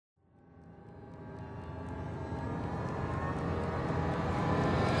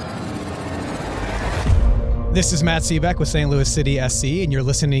This is Matt Seebeck with St. Louis City SC, and you're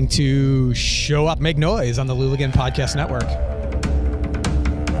listening to Show Up, Make Noise on the Luligan Podcast Network.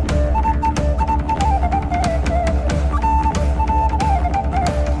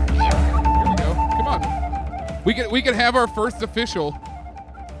 Here we go. Come on. We can have our first official.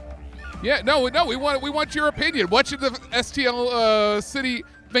 Yeah, no, we want your opinion. What should the STL City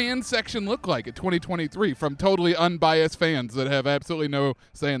fan section look like in 2023 from totally unbiased fans that have absolutely no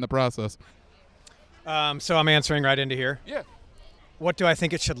say in the process? So I'm answering right into here. Yeah. What do I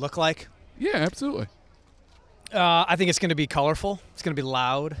think it should look like? Yeah, absolutely. I think it's going to be colorful. It's going to be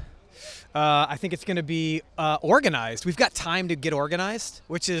loud. I think it's going to be organized. We've got time to get organized,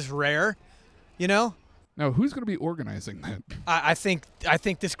 which is rare, you know? Now, who's going to be organizing that? I think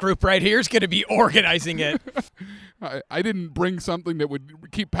this group right here is going to be organizing it. I didn't bring something that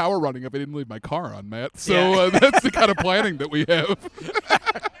would keep power running if I didn't leave my car on, Matt. So Yeah. that's the kind of planning that we have.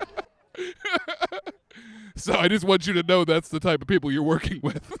 So I just want you to know that's the type of people you're working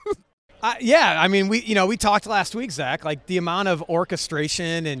with. Yeah, I mean, we talked last week, Zach. Like the amount of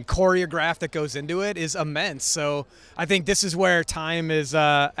orchestration and choreograph that goes into it is immense. So I think this is where time is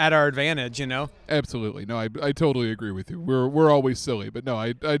at our advantage. You know. Absolutely. No, I totally agree with you. We're always silly, but no,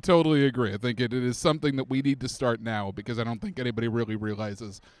 I totally agree. I think it is something that we need to start now because I don't think anybody really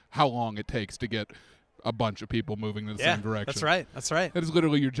realizes how long it takes to get a bunch of people moving in the same direction. That's right. That is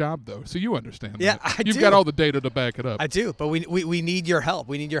literally your job, though, so you understand Yeah, that. I You've do. got all the data to back it up. I do, but we need your help.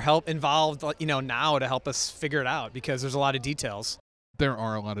 We need your help involved, now to help us figure it out because there's a lot of details. There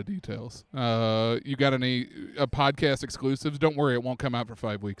are a lot of details. You got any podcast exclusives? Don't worry, it won't come out for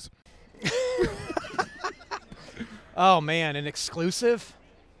 5 weeks. Oh man, an exclusive?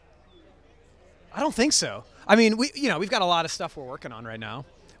 I don't think so. I mean, we've got a lot of stuff we're working on right now.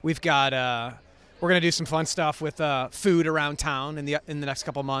 We've got we're gonna do some fun stuff with food around town in the next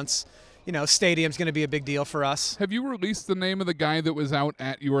couple months. You know, stadium's gonna be a big deal for us. Have you released the name of the guy that was out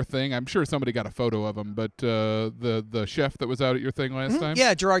at your thing? I'm sure somebody got a photo of him, but the chef that was out at your thing last time?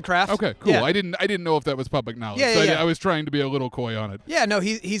 Yeah, Gerard Kraft. Okay, cool. Yeah. I didn't know if that was public knowledge. Yeah, so yeah. I was trying to be a little coy on it. Yeah, no,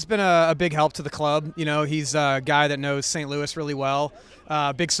 he's been a big help to the club. You know, he's a guy that knows St. Louis really well.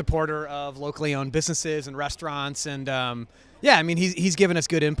 Big supporter of locally owned businesses and restaurants, and yeah, I mean he's given us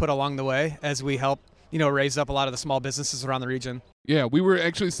good input along the way as we help raise up a lot of the small businesses around the region. Yeah, we were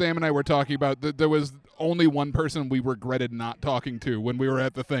actually, Sam and I were talking about that there was only one person we regretted not talking to when we were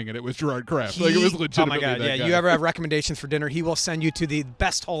at the thing, and it was Gerard Kraft. Like, it was legitimately oh my God, that guy. You ever have recommendations for dinner, he will send you to the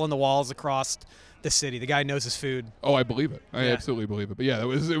best hole in the walls across the city. The guy knows his food. Oh, I believe it. I absolutely believe it. But yeah, it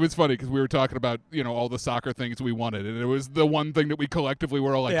was funny because we were talking about, all the soccer things we wanted, and it was the one thing that we collectively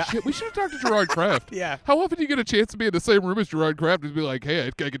were all like, Yeah. shit, we should have talked to Gerard Kraft. Yeah. How often do you get a chance to be in the same room as Gerard Kraft and be like, hey,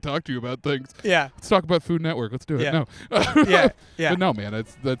 I can talk to you about things? Yeah. Let's talk about Food Network. Let's do it. Yeah. No. Yeah. But no, man,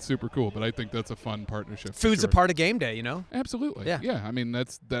 that's super cool. But I think that's a fun partnership. for Food's sure. a part of game day, you know? Absolutely. Yeah. Yeah. I mean,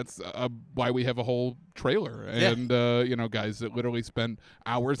 that's why we have a whole trailer and, guys that literally spend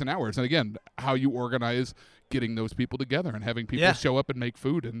hours and hours. And again, how you organize getting those people together and having people show up and make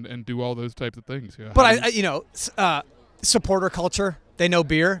food and do all those types of things. Yeah. But supporter culture, they know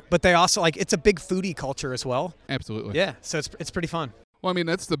beer, but they also it's a big foodie culture as well. Absolutely. Yeah. So it's pretty fun. Well, I mean,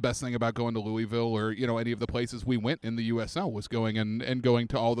 that's the best thing about going to Louisville or, any of the places we went in the USL was going and going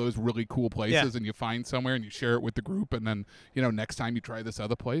to all those really cool places and you find somewhere and you share it with the group and then, next time you try this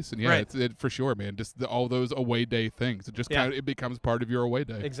other place. And Right. it's for sure, man, just all those away day things. It just kind of, it becomes part of your away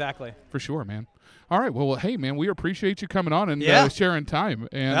day. Exactly. For sure, man. All right. Well, hey, man, we appreciate you coming on and sharing time.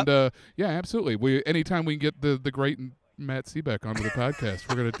 And yeah, absolutely. Anytime we can get the great Matt Seebeck onto the podcast,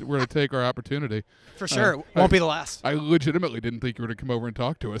 we're gonna take our opportunity. For sure. Won't be the last. I legitimately didn't think you were going to come over and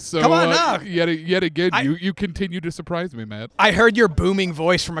talk to us. So Come on now. Yet again, you continue to surprise me, Matt. I heard your booming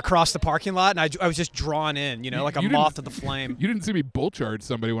voice from across the parking lot, and I was just drawn in, like a You moth didn't- to the flame. You didn't see me bull charge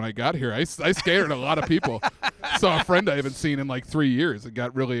somebody when I got here. I scared a lot of people. Saw a friend I haven't seen in like 3 years and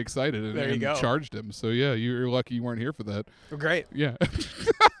got really excited There you and go. charged him. So yeah, you're lucky you weren't here for that. Well, great. Yeah.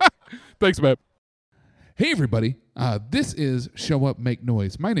 Thanks, Matt. Hey, everybody. This is Show Up, Make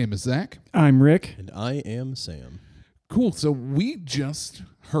Noise. My name is Zach. I'm Rick. And I am Sam. Cool. So we just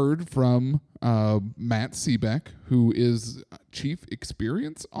heard from Matt Seebeck, who is Chief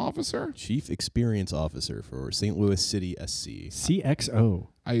Experience Officer. Chief Experience Officer for St. Louis City SC. CXO.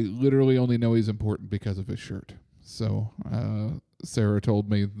 I literally only know he's important because of his shirt. So Sarah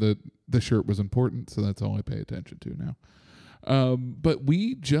told me that the shirt was important, so that's all I pay attention to now. But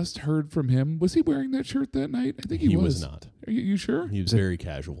we just heard from him. Was he wearing that shirt that night? I think he was not. Are you sure? He was very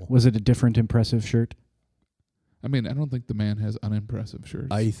casual. Was it a different impressive shirt? I mean, I don't think the man has unimpressive shirts.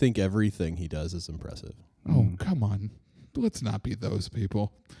 I think everything he does is impressive. Oh, come on. Let's not be those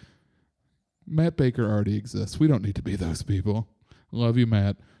people. Matt Baker already exists. We don't need to be those people. Love you,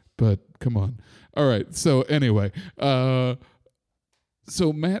 Matt, but come on. All right. So anyway, so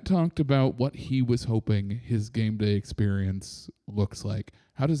Matt talked about what he was hoping his game day experience looks like.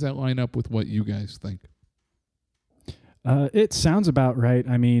 How does that line up with what you guys think? It sounds about right.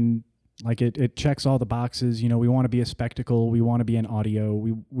 I mean, like it checks all the boxes. You know, we want to be a spectacle. We want to be an audio.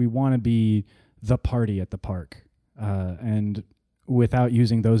 We want to be the party at the park. And without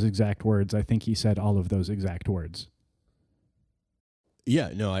using those exact words, I think he said all of those exact words. Yeah,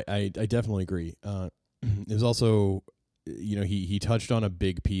 no, I definitely agree. There's also, you know, he touched on a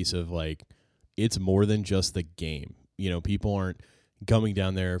big piece of like, it's more than just the game. You know, people aren't coming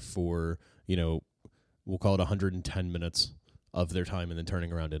down there for, you know, we'll call it 110 minutes of their time and then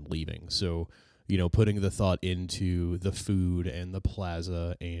turning around and leaving. So, you know, putting the thought into the food and the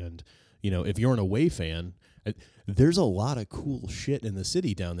plaza and, you know, if you're an away fan, there's a lot of cool shit in the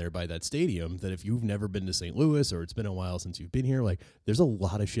city down there by that stadium that if you've never been to St. Louis or it's been a while since you've been here, like there's a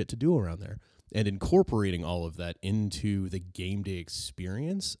lot of shit to do around there. And incorporating all of that into the game day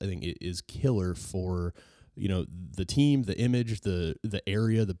experience, I think it is killer for, you know, the team, the image, the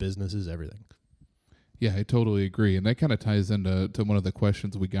area, the businesses, everything. Yeah, I totally agree. And that kind of ties into one of the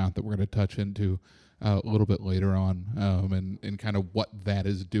questions we got that we're going to touch into a little bit later on, and kind of what that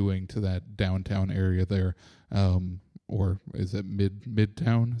is doing to that downtown area there. Or is it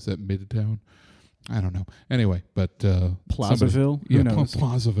Midtown? Is that Midtown? I don't know. Anyway, but Plazzaville? Yeah, Who knows?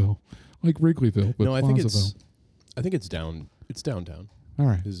 Plazzaville. Like Wrigleyville, but No, I Plazzaville. think it's downtown. All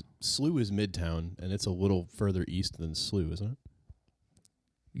right. Because SLU is Midtown, and it's a little further east than SLU, isn't it?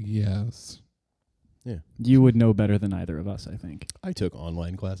 Yes. Yeah. You would know better than either of us, I think. I took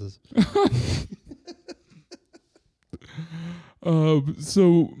online classes.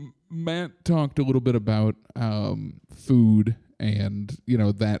 So Matt talked a little bit about food and, you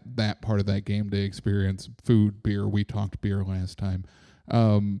know, that part of that game day experience, food, beer. We talked beer last time.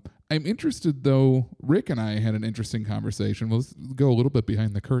 I'm interested, though. Rick and I had an interesting conversation. Let's go a little bit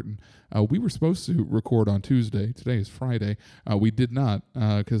behind the curtain. We were supposed to record on Tuesday. Today is Friday. We did not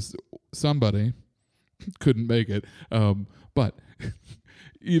because somebody couldn't make it. But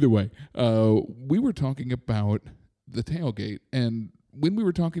either way, we were talking about the tailgate. And when we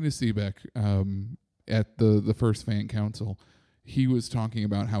were talking to Seebeck at the first fan council, he was talking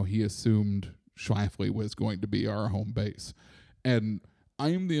about how he assumed Schlafly was going to be our home base. And I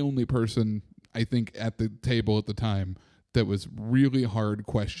am the only person, I think, at the table at the time that was really hard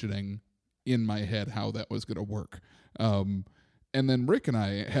questioning in my head how that was going to work. And then Rick and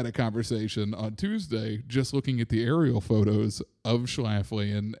I had a conversation on Tuesday just looking at the aerial photos of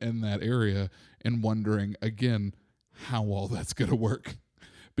Schlafly and that area and wondering, again, how all that's going to work.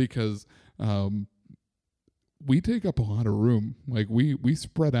 Because we take up a lot of room. Like, we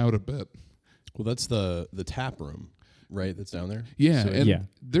spread out a bit. Well, that's the tap room, right, that's down there? Yeah, So and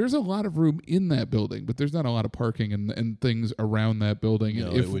there's a lot of room in that building, but there's not a lot of parking and things around that building. No,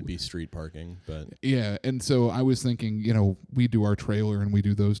 and it would be street parking, but Yeah, and so I was thinking, you know, we do our trailer and we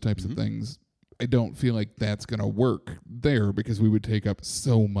do those types of things. I don't feel like that's going to work there because we would take up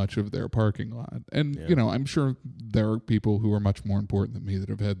so much of their parking lot. And, you know, I'm sure there are people who are much more important than me that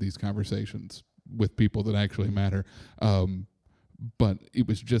have had these conversations with people that actually matter. But it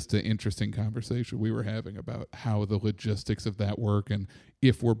was just an interesting conversation we were having about how the logistics of that work, and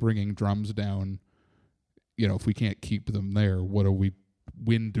if we're bringing drums down, you know, if we can't keep them there,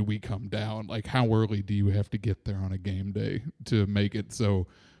 when do we come down? Like, how early do you have to get there on a game day to make it so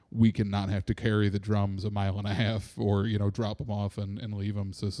we can not have to carry the drums 1.5 miles or, you know, drop them off and leave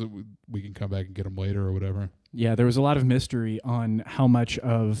them so we can come back and get them later or whatever? Yeah, there was a lot of mystery on how much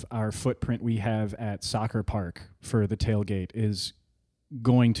of our footprint we have at Soccer Park for the tailgate is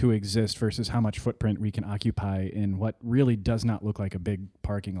going to exist versus how much footprint we can occupy in what really does not look like a big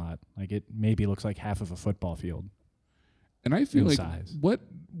parking lot. Like, it maybe looks like half of a football field. And I feel like size. what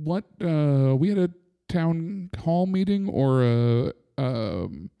we had a town hall meeting or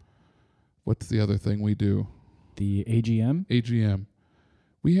what's the other thing we do? The AGM? AGM.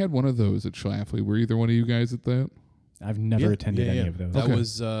 We had one of those at Schlafly. Were either one of you guys at that? I've never attended any of those. That Okay.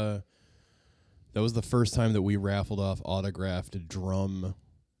 was the first time that we raffled off autographed drum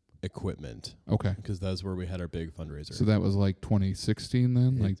equipment. Okay. Because that's where we had our big fundraiser. So that was like 2016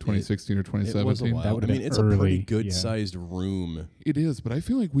 then? Like 2016 or it was a 2017? while. That would've I mean, been it's a pretty early, good sized room. It is, but I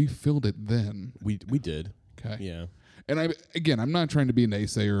feel like we filled it then. We did. Okay. Yeah. And I'm not trying to be a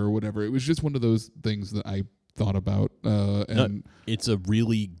naysayer or whatever. It was just one of those things that I thought about. And It's a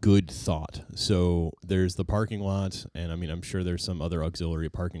really good thought. So there's the parking lot, and I mean, I'm sure there's some other auxiliary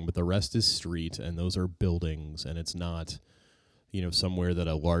parking, but the rest is street, and those are buildings, and it's not, somewhere that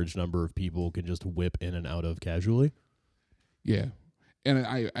a large number of people can just whip in and out of casually. Yeah. And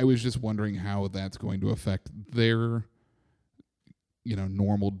I was just wondering how that's going to affect their,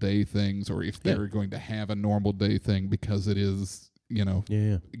 normal day things, or if they're going to have a normal day thing because it is,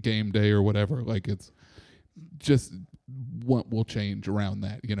 game day or whatever. Like, it's just what will change around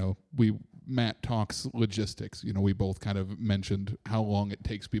that. Matt talks logistics. We both kind of mentioned how long it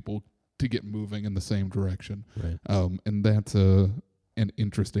takes people to get moving in the same direction. Right. And that's an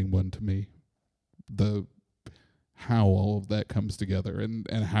interesting one to me. How all of that comes together and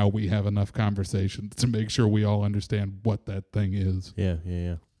how we have enough conversations to make sure we all understand what that thing is.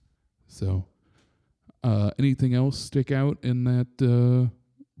 Yeah. So, anything else stick out in that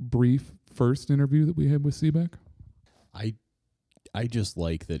brief first interview that we had with Seebeck? I just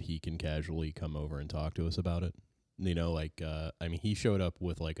like that he can casually come over and talk to us about it. He showed up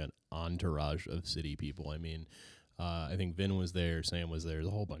with like an entourage of city people. I think Vin was there, Sam was there, there's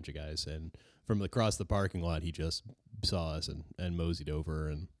a whole bunch of guys, and from across the parking lot, he just saw us and moseyed over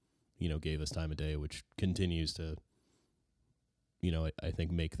and, gave us time of day, which continues to, I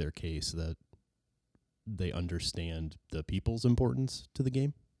think make their case that they understand the people's importance to the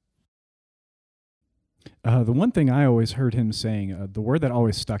game. The one thing I always heard him saying, the word that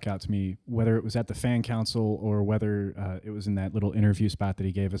always stuck out to me, whether it was at the fan council or whether it was in that little interview spot that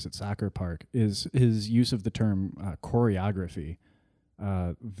he gave us at Soccer Park, is his use of the term choreography.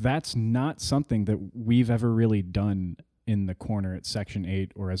 That's not something that we've ever really done in the corner at Section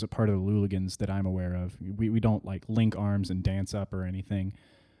 8 or as a part of the Luligans that I'm aware of. We don't like link arms and dance up or anything.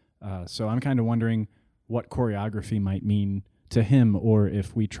 So I'm kind of wondering what choreography might mean to him, or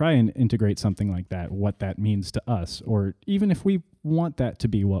if we try and integrate something like that, what that means to us, or even if we want that to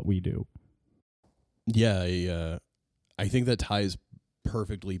be what we do. Yeah, I think that ties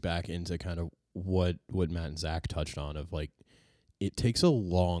perfectly back into kind of what Matt and Zach touched on of like, it takes a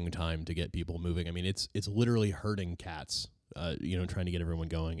long time to get people moving. It's literally herding cats, trying to get everyone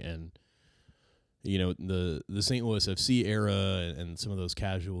going. And, the St. Louis FC era and some of those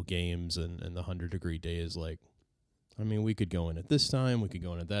casual games and the 100-degree days, like, we could go in at this time, we could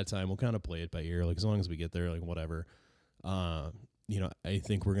go in at that time. We'll kind of play it by ear, like as long as we get there, like whatever. I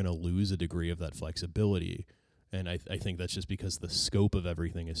think we're going to lose a degree of that flexibility. And I think that's just because the scope of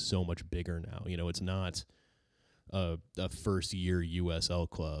everything is so much bigger now. It's not a first-year USL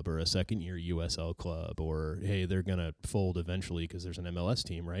club or a second-year USL club or, hey, they're going to fold eventually because there's an MLS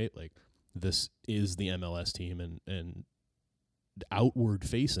team, right? Like, this is the MLS team, and outward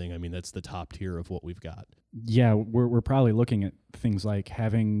facing, that's the top tier of what we've got. Yeah, we're probably looking at things like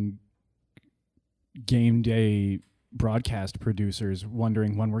having game day broadcast producers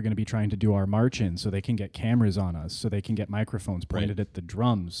wondering when we're going to be trying to do our march in so they can get cameras on us, so they can get microphones pointed at the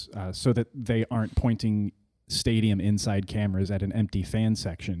drums, so that they aren't pointing stadium inside cameras at an empty fan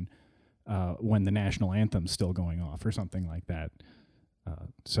section when the national anthem's still going off or something like that.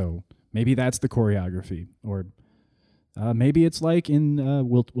 So maybe that's the choreography, or maybe it's like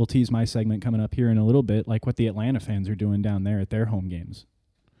we'll tease my segment coming up here in a little bit, like what the Atlanta fans are doing down there at their home games.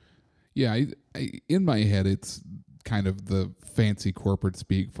 Yeah, I in my head, it's kind of the fancy corporate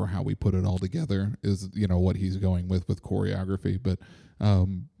speak for how we put it all together is, what he's going with choreography. But, I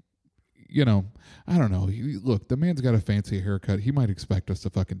don't know. Look, the man's got a fancy haircut. He might expect us to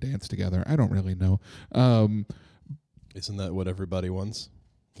fucking dance together. I don't really know. Isn't that what everybody wants?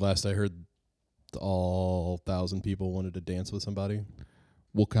 Last I heard, all 1,000 people wanted to dance with somebody.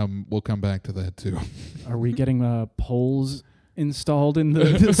 We'll come back to that too. Are we getting poles installed in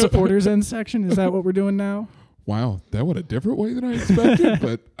the supporters end section? Is that what we're doing now? Wow, that went a different way than I expected,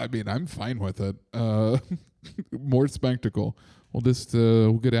 but I'm fine with it. More spectacle. We'll just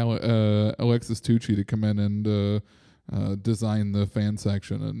we'll get Alexis Tucci to come in and design the fan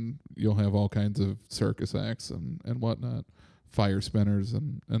section, and you'll have all kinds of circus acts and whatnot. Fire spinners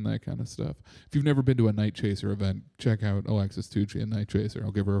and that kind of stuff. If you've never been to a Night Chaser event, check out Alexis Tucci and Night Chaser.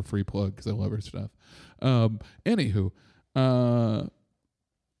 I'll give her a free plug because I love her stuff. Anywho,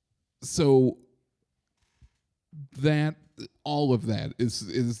 so that all of that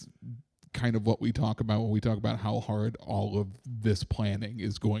is kind of what we talk about when we talk about how hard all of this planning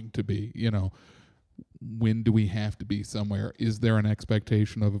is going to be. When do we have to be somewhere? Is there an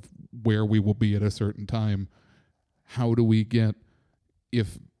expectation of where we will be at a certain time? How do we get,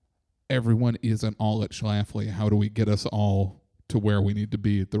 if everyone isn't all at Schlafly, how do we get us all to where we need to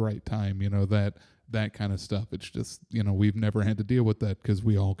be at the right time? That kind of stuff. It's just, we've never had to deal with that because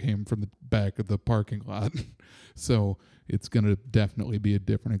we all came from the back of the parking lot. So it's going to definitely be a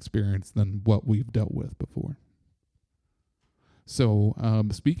different experience than what we've dealt with before. So,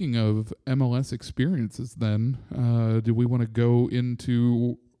 speaking of MLS experiences, then, do we want to go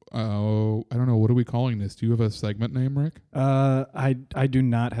into, I don't know, what are we calling this? Do you have a segment name, Rick? I do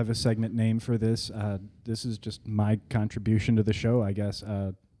not have a segment name for this. This is just my contribution to the show, I guess.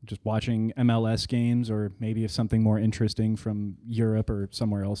 Just watching MLS games, or maybe if something more interesting from Europe or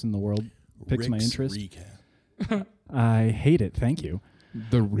somewhere else in the world picks my interest. Recap. I hate it. Thank you.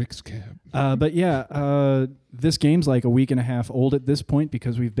 The Rick's Cab. But yeah, this game's like a week and a half old at this point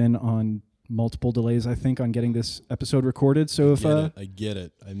because we've been on multiple delays, I think, on getting this episode recorded. So I get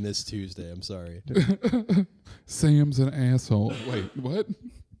it. I missed Tuesday. I'm sorry. Sam's an asshole. Wait, what?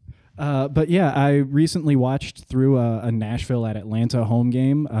 But yeah, I recently watched through a Nashville at Atlanta home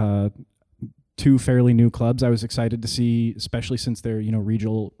game. Two fairly new clubs. I was excited to see, especially since they're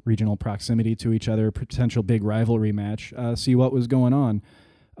regional proximity to each other, potential big rivalry match. See what was going on,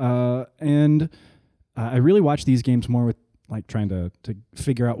 and I really watch these games more with like trying to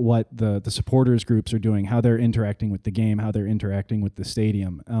figure out what the supporters groups are doing, how they're interacting with the game, how they're interacting with the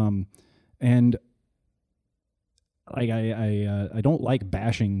stadium, and like I don't like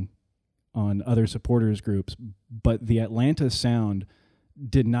bashing on other supporters groups, but the Atlanta sound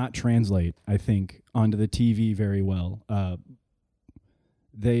did not translate, I think, onto the TV very well.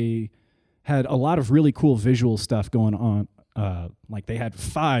 They had a lot of really cool visual stuff going on. Like they had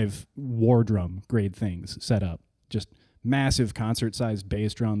 5 war drum grade things set up, just massive concert-sized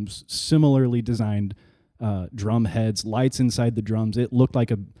bass drums, similarly designed drum heads, lights inside the drums. It looked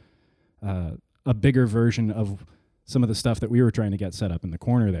like a bigger version of some of the stuff that we were trying to get set up in the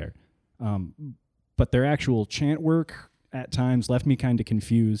corner there. But their actual chant work at times left me kind of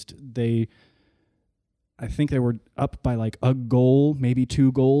confused. I think they were up by like a goal, maybe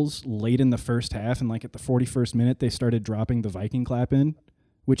 2 goals late in the first half, and like at the 41st minute, they started dropping the Viking clap in,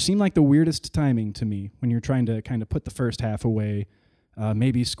 which seemed like the weirdest timing to me when you're trying to kind of put the first half away,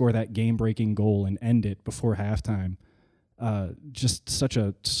 maybe score that game-breaking goal and end it before halftime. Just such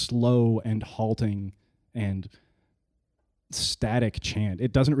a slow and halting and static chant.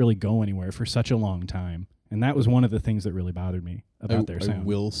 It doesn't really go anywhere for such a long time. And that was one of the things that really bothered me about their sound. I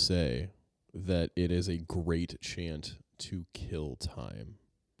will say that it is a great chant to kill time.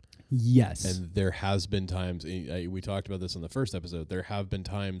 Yes. And there has been times, we talked about this in the first episode, there have been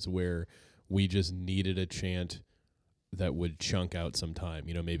times where we just needed a chant that would chunk out some time.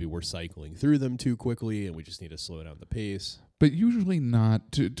 Maybe we're cycling through them too quickly and we just need to slow down the pace. But usually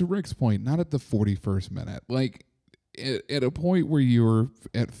not, to Rick's point, not at the 41st minute. Like, at a point where you're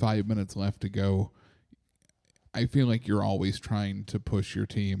at 5 minutes left to go, I feel like you're always trying to push your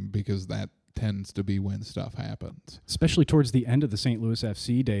team because that tends to be when stuff happens. Especially towards the end of the St. Louis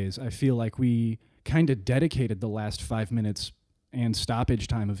FC days, I feel like we kind of dedicated the last 5 minutes and stoppage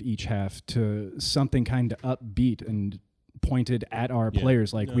time of each half to something kind of upbeat and pointed at our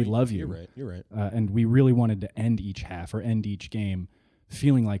players like, we love you. You're right. And we really wanted to end each half or end each game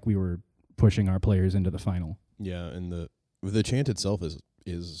feeling like we were pushing our players into the final. Yeah, and the chant itself is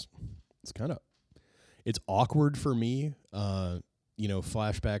it's kind of, it's awkward for me.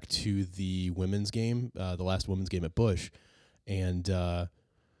 Flashback to the women's game, the last women's game at Busch, and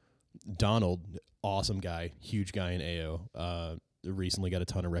Donald, awesome guy, huge guy in AO, recently got a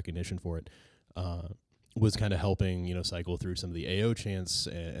ton of recognition for it, was kind of helping, cycle through some of the AO chants,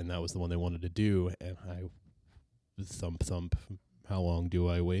 and that was the one they wanted to do, and I thump, how long do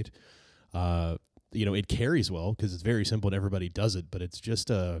I wait? It carries well because it's very simple and everybody does it, but it's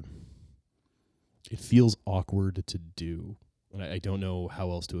just it feels awkward to do. And I don't know how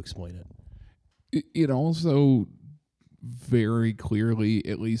else to explain it. It also very clearly,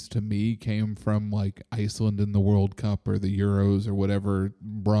 at least to me, came from like Iceland in the World Cup or the Euros or whatever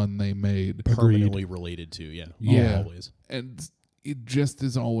run they made. Permanently related to, yeah. Always. And it just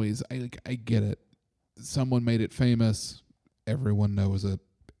is always, I get it. Someone made it famous. Everyone knows it.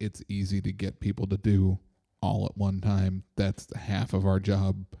 It's easy to get people to do all at one time. That's half of our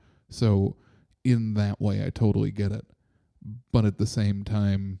job. So in that way, I totally get it. But at the same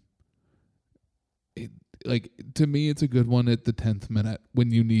time, to me, it's a good one at the 10th minute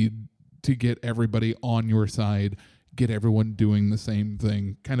when you need to get everybody on your side, get everyone doing the same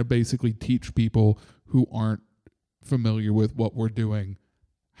thing, kind of basically teach people who aren't familiar with what we're doing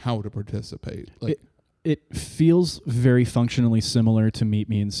how to participate. It feels very functionally similar to Meet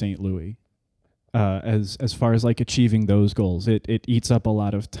Me in St. Louis. As far as like achieving those goals, it eats up a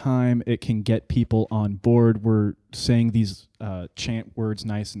lot of time. It can get people on board. We're saying these chant words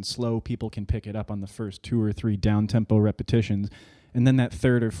nice and slow. People can pick it up on the first 2 or 3 down tempo repetitions, and then that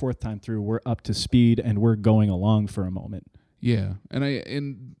 3rd or 4th time through, we're up to speed and we're going along for a moment. Yeah,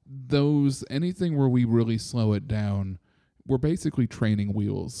 and those anything where we really slow it down, we're basically training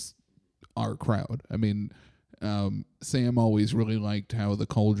wheels our crowd. I mean, Sam always really liked how the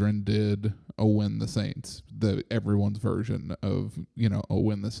Cauldron did "Oh Win the Saints," everyone's version of "Oh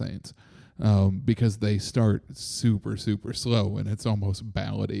Win the Saints," because they start super super slow and it's almost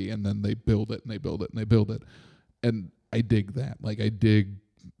ballady, and then they build it and they build it and they build it, and I dig that. Like I dig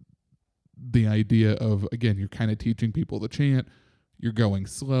the idea of, again, you're kind of teaching people the chant. You're going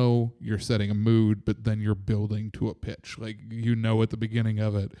slow, you're setting a mood, but then you're building to a pitch. Like, at the beginning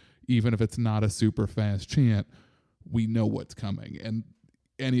of it, even if it's not a super fast chant, we know what's coming. And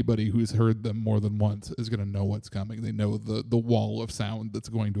anybody who's heard them more than once is going to know what's coming. They know the wall of sound that's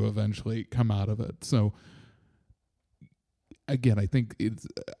going to eventually come out of it. So, again, I think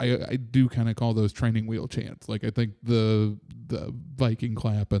I do kind of call those training wheel chants. Like, I think the Viking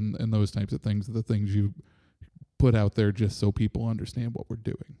clap and those types of things are the things you put out there just so people understand what we're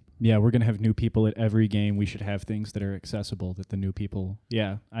doing. Yeah, we're going to have new people at every game. We should have things that are accessible that the new people...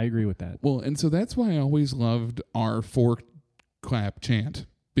 Yeah, I agree with that. Well, and so that's why I always loved our fork clap chant,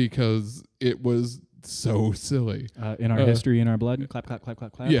 because it was so silly. In our history, in our blood, clap, clap, clap,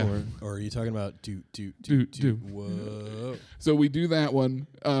 clap, clap. Yeah. Or are you talking about do? Whoa. So we do that one,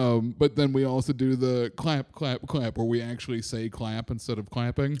 but then we also do the clap, clap, clap, where we actually say clap instead of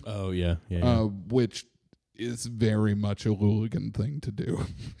clapping. Oh, yeah. Which is very much a Luligan thing to do.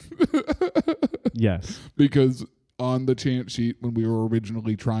 Yes. Because on the chant sheet, when we were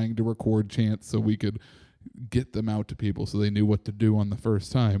originally trying to record chants so we could get them out to people so they knew what to do on the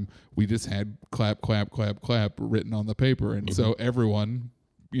first time, we just had clap, clap, clap, clap written on the paper. And so everyone,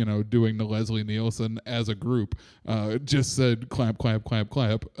 doing the Leslie Nielsen as a group, just said clap, clap, clap,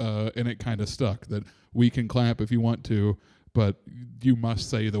 clap. And it kind of stuck that we can clap if you want to, but you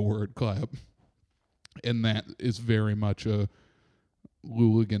must say the word clap. And that is very much a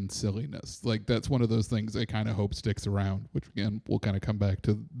Luligan silliness. Like, that's one of those things I kind of hope sticks around, which, again, we'll kind of come back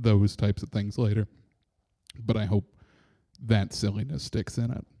to those types of things later. But I hope that silliness sticks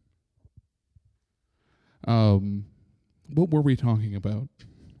in it. What were we talking about?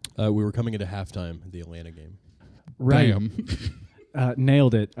 We were coming into halftime at the Atlanta game. Right. Damn.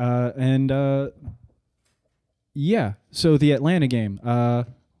 Nailed it. Yeah, so the Atlanta game.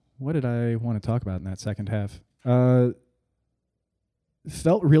 What did I want to talk about in that second half?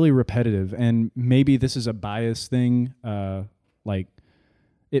 Felt really repetitive, and maybe this is a bias thing. It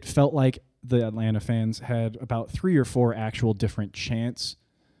felt like the Atlanta fans had about 3 or 4 actual different chants,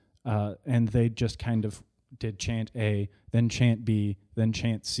 and they just kind of did chant A, then chant B, then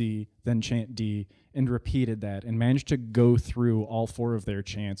chant C, then chant D, and repeated that, and managed to go through all 4 of their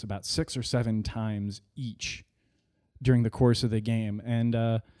chants about 6 or 7 times each during the course of the game.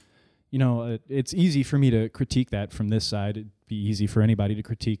 And it's easy for me to critique that from this side. It'd be easy for anybody to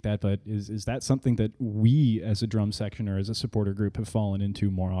critique that, but is that something that we as a drum section or as a supporter group have fallen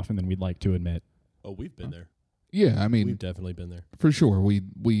into more often than we'd like to admit? Oh, we've been there. Yeah, I mean, we've definitely been there. For sure.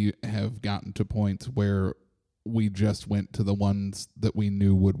 We have gotten to points where we just went to the ones that we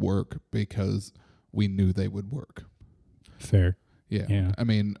knew would work because we knew they would work. Fair. Yeah. I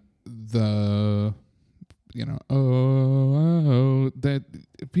mean, that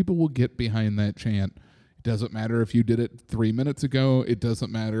people will get behind that chant. It doesn't matter if you did it 3 minutes ago. It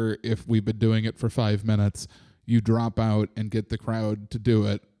doesn't matter if we've been doing it for 5 minutes. You drop out and get the crowd to do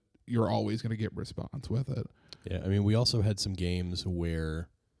it, you're always going to get response with it. Yeah, I mean, we also had some games where,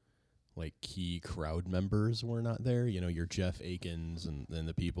 like, key crowd members were not there. Your Jeff Akins and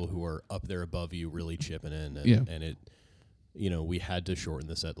the people who are up there above you really chipping in. And, and it... we had to shorten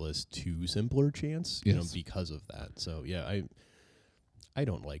the set list to simpler chants, because of that. So, yeah, I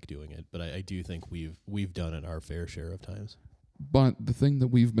don't like doing it, but I do think we've done it our fair share of times. But the thing that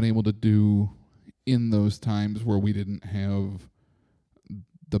we've been able to do in those times where we didn't have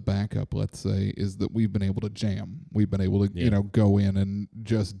the backup, let's say, is that we've been able to jam. We've been able to, go in and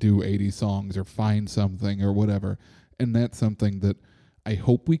just do 80 songs or find something or whatever. And that's something that I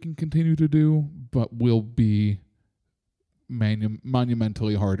hope we can continue to do, but will be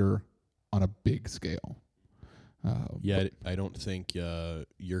monumentally harder on a big scale. I don't think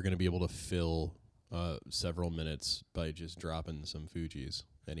you're going to be able to fill several minutes by just dropping some Fujis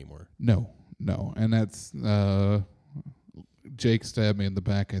anymore. No. And that's Jake stabbed me in the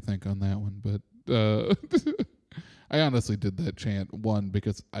back, I think, on that one. But I honestly did that chant, one,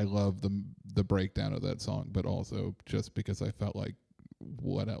 because I love the breakdown of that song, but also just because I felt like,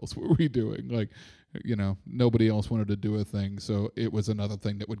 what else were we doing? Like, nobody else wanted to do a thing, so it was another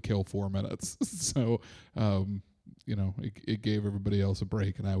thing that would kill 4 minutes. So, it gave everybody else a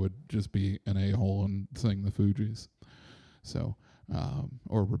break, and I would just be an a-hole and sing the Fugees. So,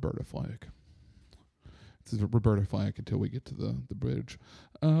 or Roberta Flack. This is Roberta Flack until we get to the bridge.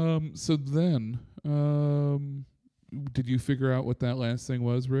 So then, did you figure out what that last thing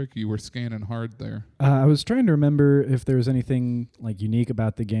was, Rick? You were scanning hard there. I was trying to remember if there was anything like unique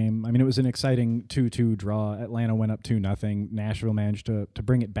about the game. I mean, it was an exciting 2-2 draw. Atlanta went up 2-0. Nashville managed to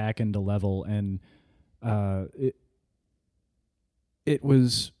bring it back into level, and it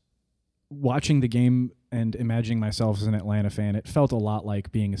was watching the game and imagining myself as an Atlanta fan. It felt a lot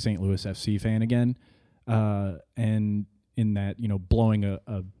like being a St. Louis FC fan again, and in that, blowing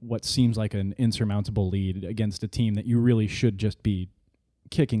a what seems like an insurmountable lead against a team that you really should just be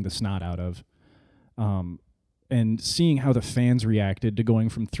kicking the snot out of. And seeing how the fans reacted to going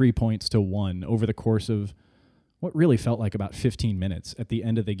from 3 points to 1 over the course of what really felt like about 15 minutes at the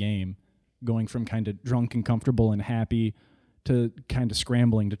end of the game, going from kind of drunk and comfortable and happy to kind of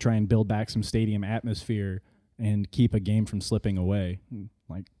scrambling to try and build back some stadium atmosphere and keep a game from slipping away.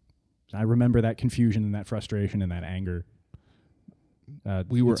 Like, I remember that confusion and that frustration and that anger.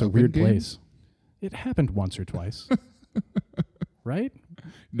 It's a weird place. It happened once or twice, right?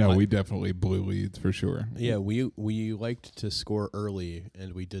 No, we definitely blew leads for sure. Yeah, we liked to score early,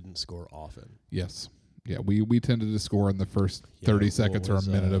 and we didn't score often. Yes. Yeah, we tended to score in the first 30 seconds or a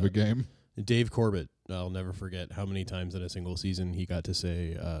minute of a game. Dave Corbett, I'll never forget how many times in a single season he got to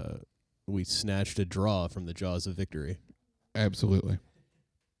say, we snatched a draw from the jaws of victory. Absolutely.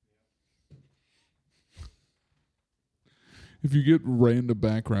 If you get random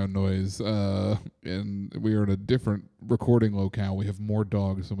background noise, and we are in a different recording locale, we have more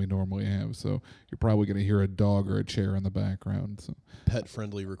dogs than we normally have, so you're probably going to hear a dog or a chair in the background. So.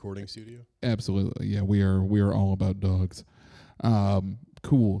 Pet-friendly recording studio? Absolutely, yeah. We are all about dogs.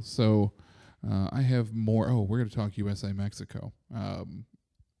 Cool. So I have more. Oh, we're going to talk USA Mexico.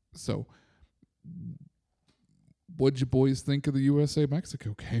 So, what'd you boys think of the USA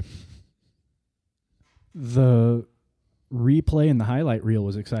Mexico game? The replay and the highlight reel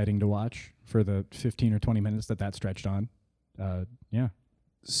was exciting to watch for the 15 or 20 minutes that stretched on. Yeah.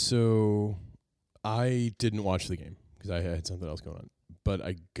 So I didn't watch the game because I had something else going on. But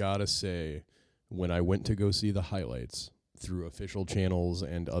I gotta say, when I went to go see the highlights through official channels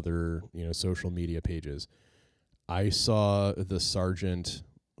and other, social media pages, I saw the Sargent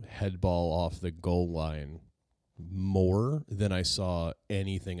head ball off the goal line more than I saw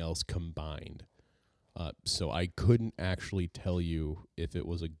anything else combined. So I couldn't actually tell you if it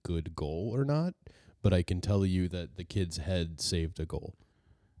was a good goal or not, but I can tell you that the kid's head saved a goal.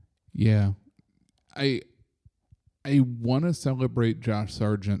 Yeah. I want to celebrate Josh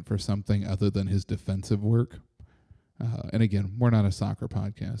Sargent for something other than his defensive work. And again, we're not a soccer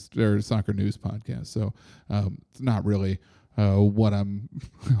podcast or a soccer news podcast, so it's not really what I'm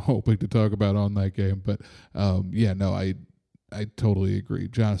hoping to talk about on that game. But I totally agree.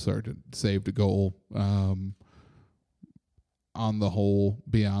 Josh Sargent saved a goal. On the whole,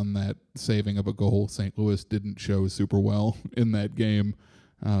 beyond that saving of a goal, St. Louis didn't show super well in that game.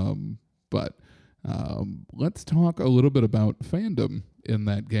 But let's talk a little bit about fandom in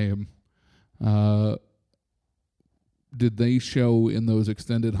that game. Did they show in those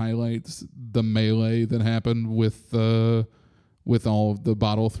extended highlights the melee that happened with all of the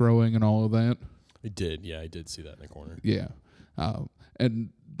bottle throwing and all of that? It did. Yeah, I did see that in the corner. Yeah. And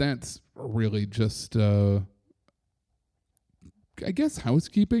that's really just, I guess,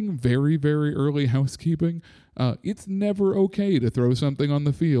 housekeeping, very, very early housekeeping. It's never okay to throw something on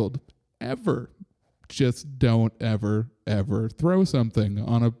the field, ever. Just don't ever throw something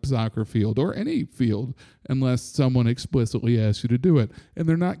on a soccer field or any field unless someone explicitly asks you to do it. And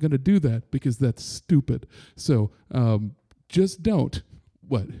they're not going to do that because that's stupid. So just don't.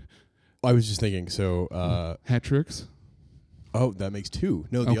 What? I was just thinking, so... hat tricks? Oh, that makes two.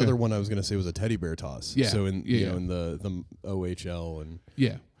 No, the other one I was going to say was a teddy bear toss. Yeah. So in in the OHL and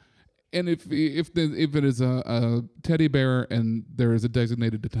yeah, and if it is a teddy bear and there is a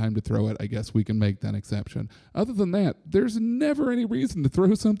designated time to throw it, I guess we can make that exception. Other than that, there's never any reason to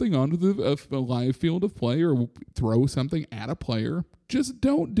throw something onto the live field of play or throw something at a player. Just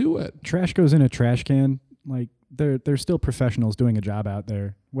don't do it. Trash goes in a trash can. Like they're still professionals doing a job out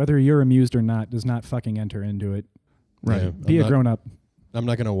there. Whether you're amused or not does not fucking enter into it. Right. Yeah, Be a grown up. I'm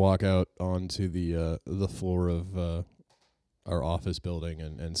not going to walk out onto the floor of our office building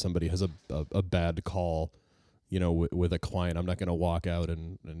and somebody has a bad call, with a client. I'm not going to walk out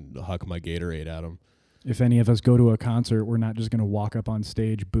and huck my Gatorade at them. If any of us go to a concert, we're not just going to walk up on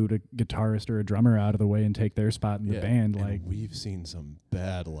stage, boot a guitarist or a drummer out of the way and take their spot in the band. And we've seen some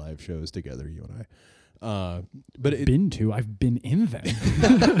bad live shows together, you and I. I've been in them.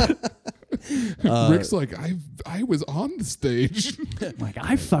 Rick's like, I was on the stage. Like,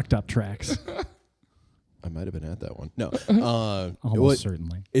 I fucked up tracks. I might have been at that one. No, Almost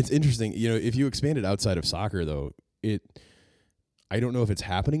certainly. It's interesting. If you expand it outside of soccer, though, I don't know if it's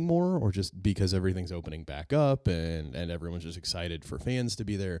happening more or just because everything's opening back up and everyone's just excited for fans to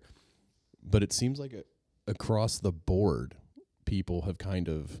be there. But it seems like across the board, people have kind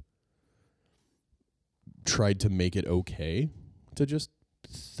of tried to make it okay to just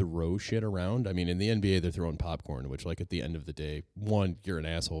throw shit around. I mean, in the NBA, they're throwing popcorn, which, like, at the end of the day, one, you're an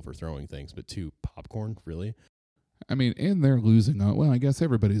asshole for throwing things, but two, popcorn, really? I mean, and they're losing. Well, I guess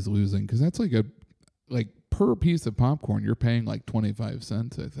everybody's losing because that's like per piece of popcorn, you're paying like 25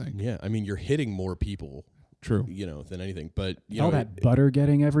 cents, I think. Yeah, I mean, you're hitting more people, True, than anything. But all that butter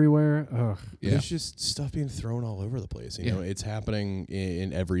getting everywhere. Ugh. yeah. There's just stuff being thrown all over the place. You know, it's happening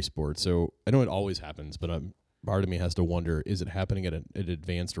in every sport. So I know it always happens, but part of me has to wonder: is it happening at an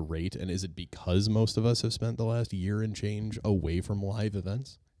advanced rate, and is it because most of us have spent the last year and change away from live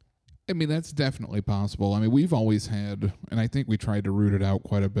events? I mean, that's definitely possible. I mean, we've always had, and I think we tried to root it out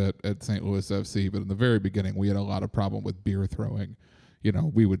quite a bit at St. Louis FC, but in the very beginning, we had a lot of problem with beer throwing.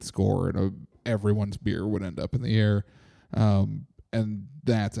 We would score, and everyone's beer would end up in the air, and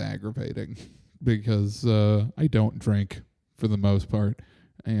that's aggravating because I don't drink for the most part,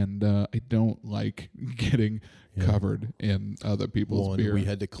 and I don't like getting covered in other people's beer. We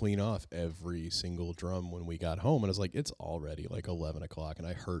had to clean off every single drum when we got home, and I was like, it's already like 11 o'clock, and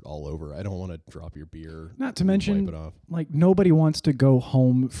I hurt all over. I don't want to drop your beer. Not to mention, wipe it off. like, nobody wants to go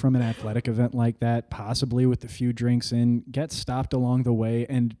home from an athletic event like that, possibly with a few drinks in, get stopped along the way,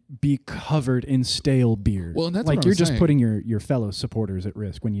 and be covered in stale beer. Well, and that's like, what you're I'm just saying. putting your fellow supporters at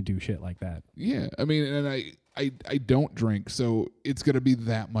risk when you do shit like that. Yeah, I mean, and I don't drink, so it's going to be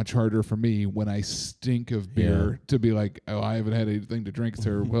that much harder for me when I stink of beer to be like, oh, I haven't had anything to drink,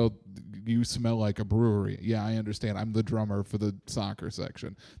 sir. Well, you smell like a brewery. Yeah, I understand. I'm the drummer for the soccer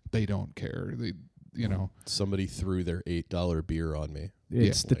section. They don't care. Somebody threw their $8 beer on me.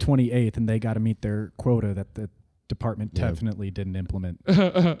 It's the 28th, and they got to meet their quota that the department definitely didn't implement.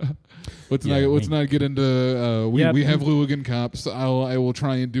 Let's not get into we have hooligan cops. I will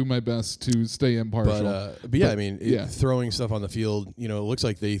try and do my best to stay impartial. But yeah, I mean, throwing stuff on the field, it looks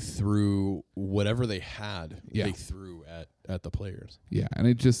like they threw whatever they had. Yeah. They threw at the players. Yeah, and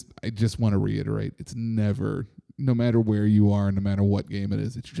I just want to reiterate, it's never, no matter where you are, no matter what game it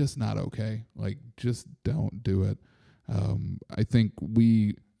is, it's just not okay. Like, just don't do it. I think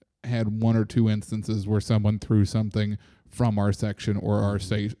we had one or two instances where someone threw something from our section or our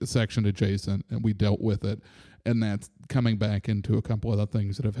section adjacent, and we dealt with it. And that's coming back into a couple other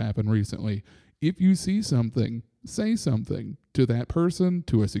things that have happened recently. If you see something, say something to that person,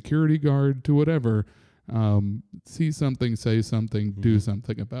 to a security guard, to whatever. See something, say something, do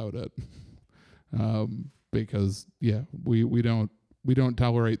something about it. Because we don't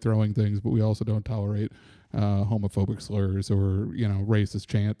tolerate throwing things, but we also don't tolerate homophobic slurs or racist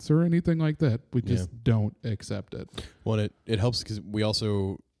chants or anything like that. We just don't accept it. Well, it helps because we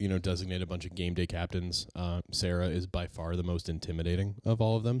also designate a bunch of game day captains. Sarah is by far the most intimidating of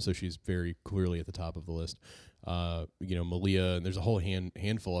all of them, so she's very clearly at the top of the list. Malia, and there's a whole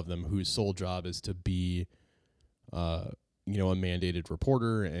handful of them whose sole job is to be a mandated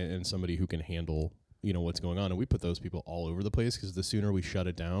reporter and somebody who can handle what's going on, and we put those people all over the place because the sooner we shut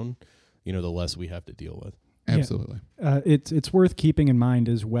it down, the less we have to deal with. Absolutely. It's worth keeping in mind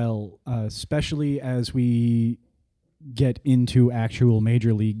as well, especially as we get into actual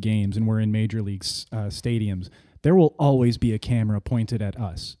major league games and we're in major league stadiums. There will always be a camera pointed at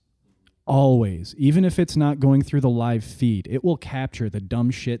us. Always. Even if it's not going through the live feed, it will capture the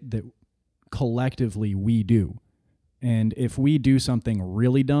dumb shit that collectively we do. And if we do something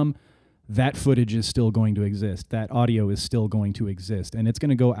really dumb, that footage is still going to exist. That audio is still going to exist, and it's going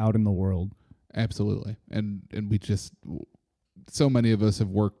to go out in the world. Absolutely. And we just, so many of us have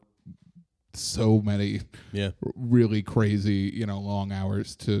worked so many really crazy, long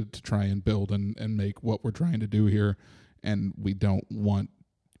hours to try and build and make what we're trying to do here. And we don't want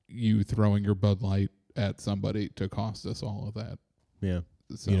you throwing your Bud Light at somebody to cost us all of that. Yeah.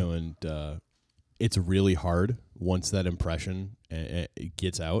 So. And it's really hard once that impression it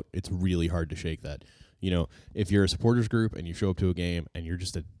gets out. It's really hard to shake that. If you're a supporters group and you show up to a game and you're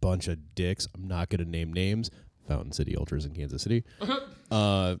just a bunch of dicks, I'm not going to name names, Fountain City Ultras in Kansas City,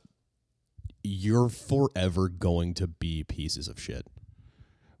 you're forever going to be pieces of shit.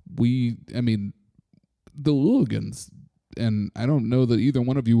 The Hooligans, and I don't know that either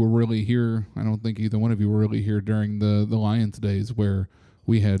one of you were really here. I don't think either one of you were really here during the Lions days where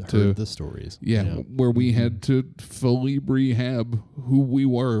We had Heard the stories. Yeah, where we had to fully rehab who we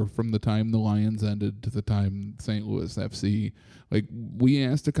were from the time the Lions ended to the time St. Louis FC. Like, we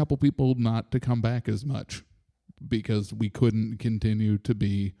asked a couple people not to come back as much because we couldn't continue to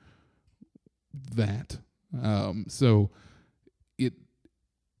be that. So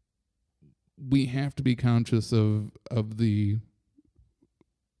we have to be conscious of the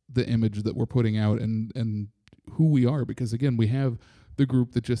image that we're putting out and who we are, because again, we have the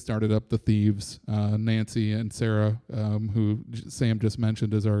group that just started up, the Thieves, Nancy and Sarah, who Sam just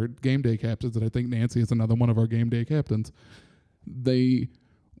mentioned as our game day captains, and I think Nancy is another one of our game day captains. They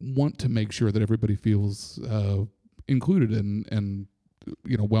want to make sure that everybody feels included and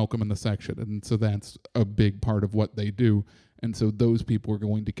welcome in the section, and so that's a big part of what they do. And so those people are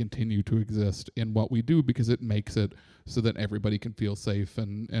going to continue to exist in what we do because it makes it so that everybody can feel safe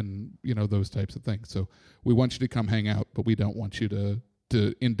and those types of things. So we want you to come hang out, but we don't want you to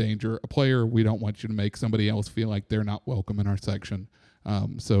endanger a player. We don't want you to make somebody else feel like they're not welcome in our section.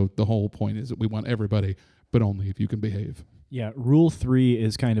 So the whole point is that we want everybody, but only if you can behave. Yeah, Rule 3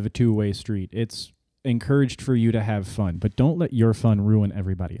 is kind of a two-way street. It's encouraged for you to have fun, but don't let your fun ruin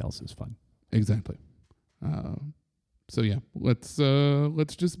everybody else's fun. Exactly. So yeah, let's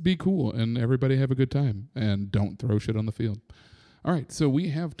just be cool and everybody have a good time and don't throw shit on the field. All right, so we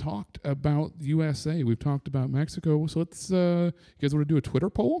have talked about USA. We've talked about Mexico. So let's you guys want to do a Twitter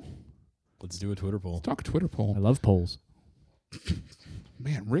poll? Let's do a Twitter poll. Let's talk a Twitter poll. I love polls.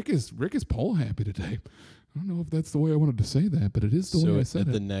 Man, Rick is poll happy today. I don't know if that's the way I wanted to say that, but it is the way I said at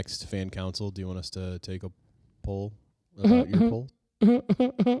it. the next fan council, do you want us to take a poll about your poll?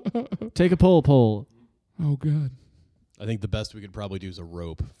 Take a poll. Oh God. I think the best we could probably do is a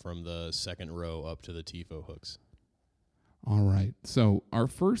rope from the second row up to the TIFO hooks. All right. So our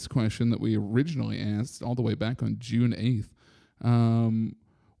first question that we originally asked all the way back on June 8th,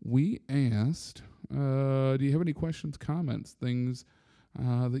 we asked, do you have any questions, comments, things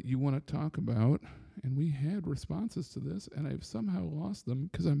that you want to talk about? And we had responses to this, and I've somehow lost them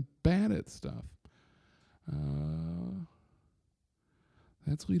because I'm bad at stuff.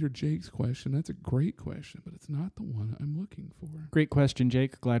 That's Leader Jake's question. That's a great question, but it's not the one I'm looking for. Great question,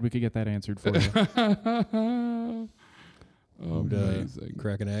 Jake. Glad we could get that answered for you. Amazing.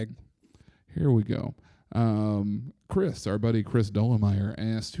 Crack an egg. Here we go. Chris, our buddy Chris Dolomeyer,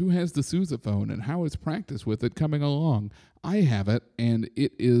 asked, who has the sousaphone and how is practice with it coming along? I have it, and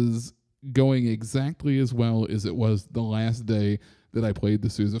it is going exactly as well as it was the last day that I played the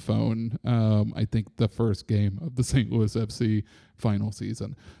sousaphone. I think the first game of the St. Louis FC final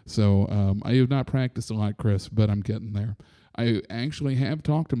season. So I have not practiced a lot, Chris, but I'm getting there. I actually have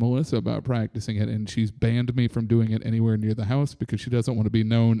talked to Melissa about practicing it, and she's banned me from doing it anywhere near the house because she doesn't want to be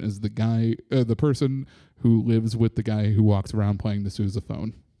known as the person who lives with the guy who walks around playing the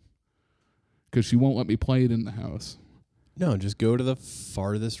sousaphone. Because she won't let me play it in the house. No, just go to the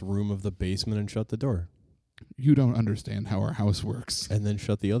farthest room of the basement and shut the door. You don't understand how our house works. And then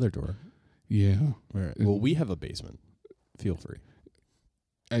shut the other door. Yeah. All right. Well, we have a basement. Feel free.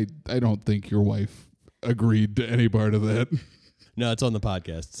 I don't think your wife agreed to any part of that. No, it's on the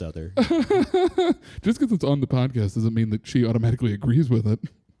podcast. It's out there. Just because it's on the podcast doesn't mean that she automatically agrees with it.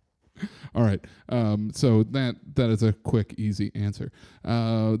 All right. So that is a quick, easy answer.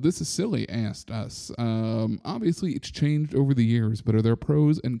 This is Silly asked us. Obviously, it's changed over the years, but are there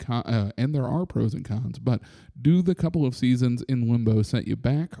pros and cons? And there are pros and cons. But do the couple of seasons in limbo set you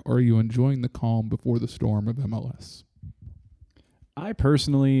back, or are you enjoying the calm before the storm of MLS? I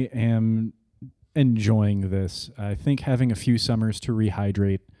personally am enjoying this. I think having a few summers to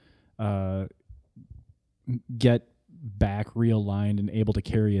rehydrate, get back realigned and able to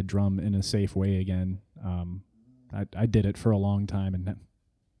carry a drum in a safe way again. I did it for a long time and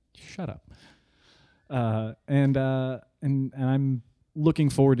shut up. And I'm looking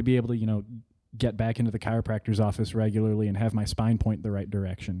forward to be able to, get back into the chiropractor's office regularly and have my spine point the right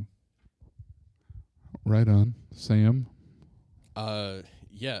direction. Right on. Sam?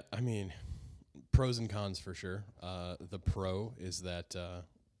 Yeah, I mean, pros and cons for sure. The pro is that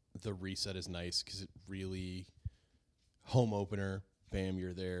the reset is nice because it really... home opener, bam,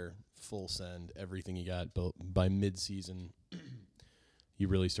 you're there, full send, everything you got. But by mid-season, you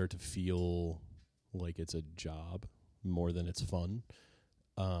really start to feel like it's a job more than it's fun.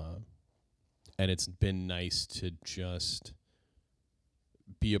 And it's been nice to just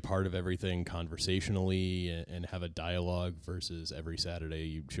be a part of everything conversationally and have a dialogue versus every Saturday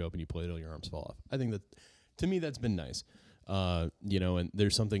you show up and you play till your arms fall off. I think that, to me, that's been nice. And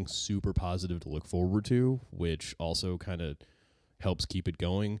there's something super positive to look forward to, which also kind of helps keep it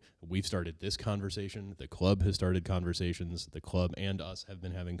going. We've started this conversation. The club has started conversations. The club and us have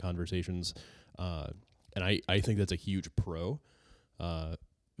been having conversations. And I think that's a huge pro.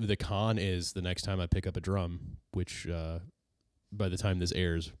 The con is the next time I pick up a drum, which by the time this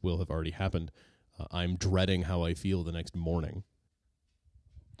airs will have already happened, I'm dreading how I feel the next morning.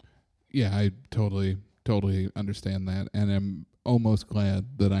 Yeah, I totally understand that, and I'm almost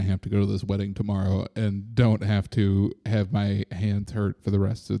glad that I have to go to this wedding tomorrow and don't have to have my hands hurt for the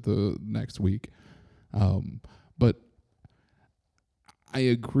rest of the next week. But I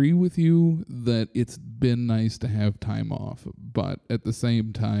agree with you that it's been nice to have time off, but at the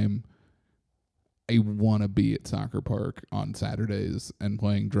same time, I want to be at Soccer Park on Saturdays and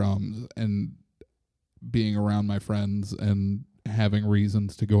playing drums and being around my friends and having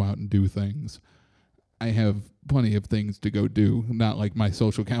reasons to go out and do things. I have plenty of things to go do. Not like my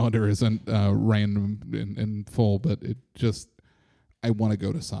social calendar isn't random and full, but it just, I want to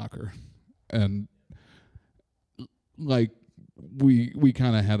go to soccer. And like we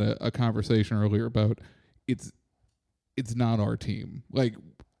kind of had a conversation earlier about it's not our team. Like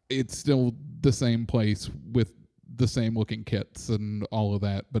it's still the same place with the same looking kits and all of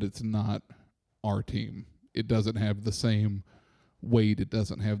that, but it's not our team. It doesn't have the same weight. It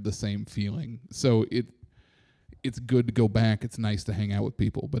doesn't have the same feeling. So it's good to go back. It's nice to hang out with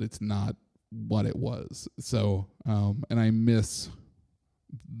people, but it's not what it was. So, and I miss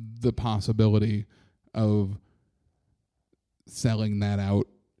the possibility of selling that out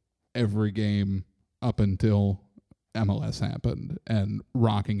every game up until MLS happened and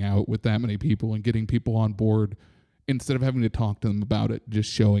rocking out with that many people and getting people on board instead of having to talk to them about it,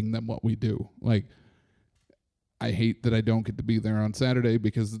 just showing them what we do. Like, I hate that I don't get to be there on Saturday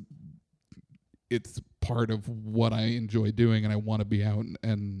because it's part of what I enjoy doing, and I want to be out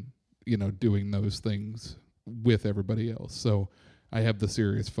and doing those things with everybody else. So I have the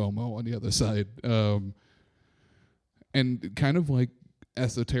serious FOMO on the other side, and kind of like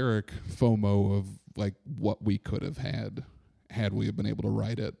esoteric FOMO of like what we could have had we have been able to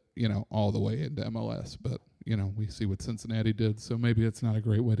ride it, all the way into MLS. But we see what Cincinnati did, so maybe it's not a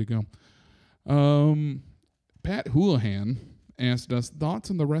great way to go. Pat Houlihan asked us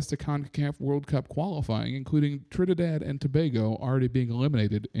thoughts on the rest of CONCACAF World Cup qualifying, including Trinidad and Tobago already being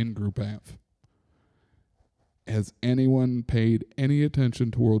eliminated in Group F. Has anyone paid any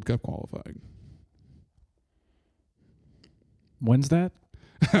attention to World Cup qualifying? When's that?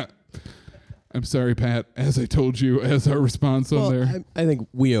 I'm sorry, Pat, as I told you as our response on there. I think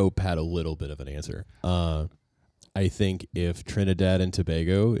we owe Pat a little bit of an answer. I think if Trinidad and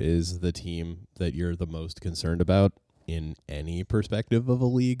Tobago is the team that you're the most concerned about in any perspective of a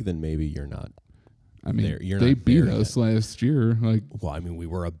league, then maybe you're not. I mean, they beat us last year. Well, I mean, we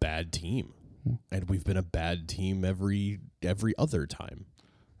were a bad team, and we've been a bad team every other time.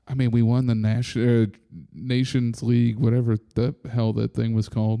 I mean, we won the Nations League, whatever the hell that thing was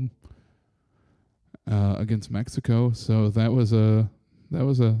called, against Mexico. So that was a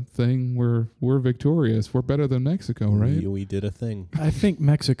thing where we're victorious. We're better than Mexico, right? We did a thing. I think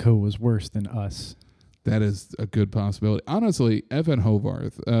Mexico was worse than us. That is a good possibility. Honestly, Evan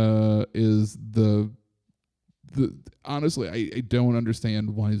Hovarth is the honestly, I don't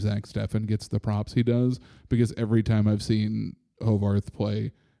understand why Zach Steffen gets the props he does, because every time I've seen Hovarth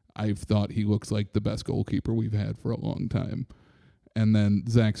play, I've thought he looks like the best goalkeeper we've had for a long time. And then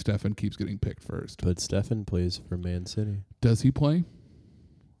Zach Steffen keeps getting picked first. But Steffen plays for Man City. Does he play?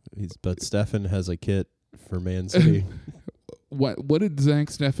 But Steffen has a kit for Man City. What did Zach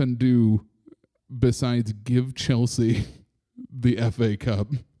Steffen do besides give Chelsea the FA Cup,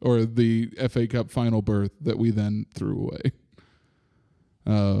 or the FA Cup final berth that we then threw away?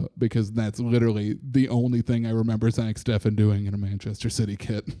 Because that's literally the only thing I remember Zach Steffen doing in a Manchester City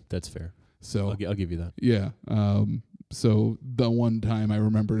kit. That's fair. So I'll give you that. Yeah. So the one time I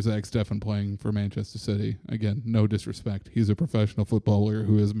remember Zach Steffen playing for Manchester City, again, no disrespect, he's a professional footballer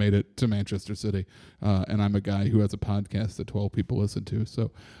who has made it to Manchester City, and I'm a guy who has a podcast that 12 people listen to.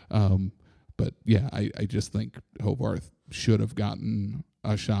 So, but yeah, I just think Hovarth should have gotten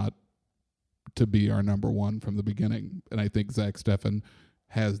a shot to be our number one from the beginning, and I think Zach Steffen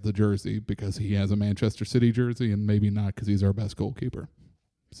has the jersey because he has a Manchester City jersey, and maybe not because he's our best goalkeeper.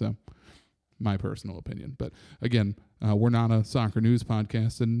 So, my personal opinion. But again, we're not a soccer news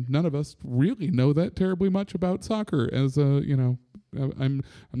podcast, and none of us really know that terribly much about soccer. As I'm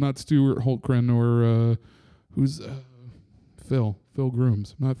not Stuart Holtgren or who's Phil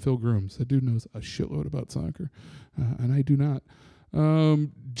Grooms. I'm not Phil Grooms. That dude knows a shitload about soccer, and I do not.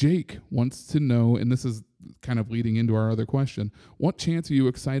 Jake wants to know, and this is kind of leading into our other question. What chance are you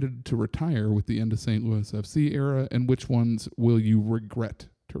excited to retire with the end of St. Louis FC era, and which ones will you regret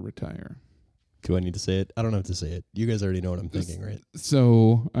to retire? Do I need to say it? I don't have to say it. You guys already know what I'm thinking, right?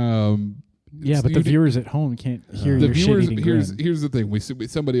 So, Yeah, but the viewers at home can't hear the your viewers. shit-eating grin. Here's the thing.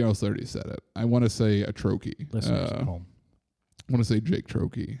 Somebody else already said it. I want to say a Trokey. Listeners at home. I want to say Jake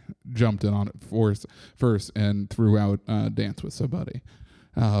Trokey jumped in on it first and threw out Dance with Somebody.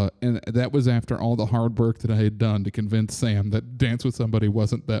 And that was after all the hard work that I had done to convince Sam that Dance with Somebody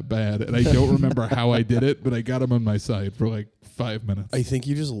wasn't that bad. And I don't remember how I did it, but I got him on my side for like 5 minutes. I think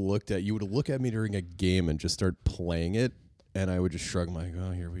you would look at me during a game and just start playing it, and I would just shrug my,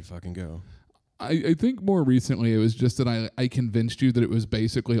 oh, here we fucking go. I think more recently it was just that I convinced you that it was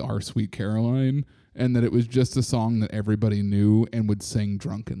basically Our Sweet Caroline, and that it was just a song that everybody knew and would sing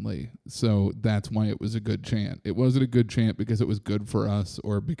drunkenly. So that's why it was a good chant. It wasn't a good chant because it was good for us,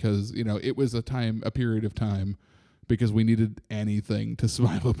 or because, it was a period of time because we needed anything to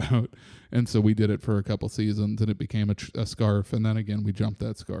smile about. And so we did it for a couple seasons, and it became a scarf. And then again, we jumped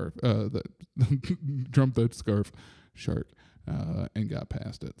that scarf, shark, and got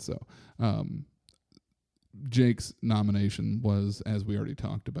past it. So, Jake's nomination was, as we already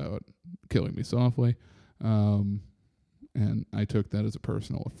talked about, Killing Me Softly. And I took that as a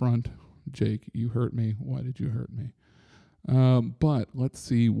personal affront. Jake, you hurt me. Why did you hurt me? But let's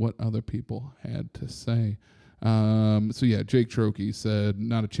see what other people had to say. So yeah, Jake Trokey said,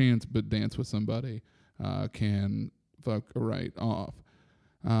 not a chance, but Dance with Somebody can fuck right off.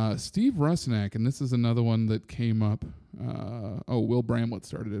 Steve Rusnak, and this is another one that came up. Will Bramlett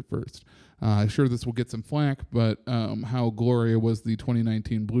started it first. Sure, this will get some flack, but how Gloria was the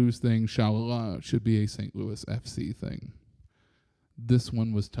 2019 Blues thing, Sha-La-La should be a St. Louis FC thing. This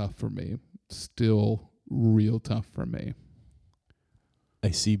one was tough for me. Still real tough for me.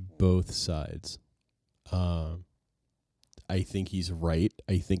 I see both sides. I think he's right.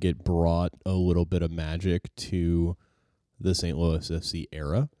 I think it brought a little bit of magic to the St. Louis FC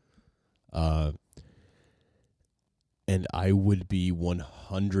era. And I would be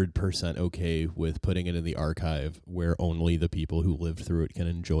 100% okay with putting it in the archive where only the people who lived through it can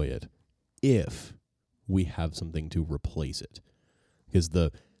enjoy it, if we have something to replace it. Because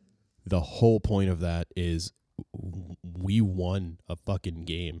the whole point of that is we won a fucking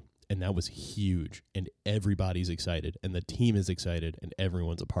game, and that was huge, and everybody's excited, and the team is excited, and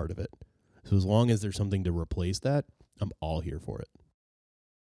everyone's a part of it. So as long as there's something to replace that, I'm all here for it.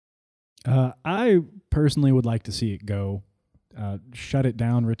 I personally would like to see it go. Shut it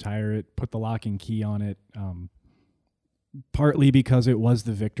down, retire it, put the lock and key on it. Partly because it was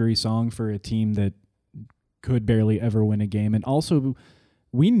the victory song for a team that could barely ever win a game. And also,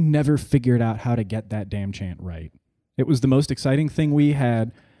 we never figured out how to get that damn chant right. It was the most exciting thing we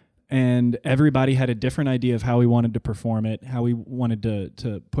had, and everybody had a different idea of how we wanted to perform it, how we wanted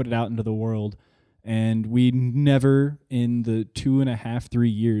to put it out into the world. And we never, in the 2.5, 3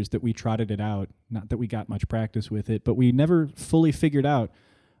 years that we trotted it out, not that we got much practice with it, but we never fully figured out,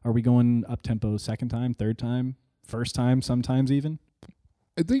 are we going up-tempo second time, third time, first time, sometimes even?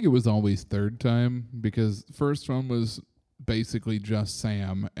 I think it was always third time, because first one was basically just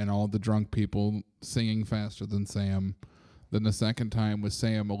Sam and all the drunk people singing faster than Sam. Then the second time was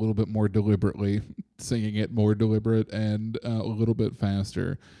Sam a little bit more deliberately, singing it more deliberate and a little bit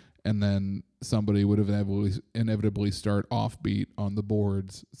faster. And then somebody would inevitably start offbeat on the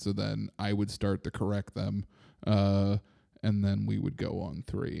boards, so then I would start to correct them, and then we would go on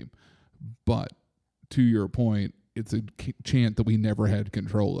 3. But to your point, it's a chant that we never had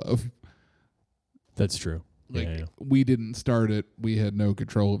control of. That's true. We didn't start it. We had no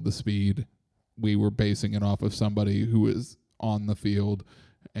control of the speed. We were basing it off of somebody who was on the field.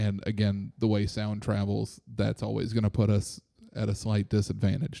 And again, the way sound travels, that's always going to put us at a slight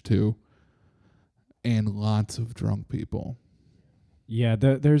disadvantage too. And lots of drunk people. Yeah,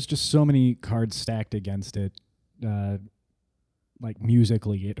 there's just so many cards stacked against it. Like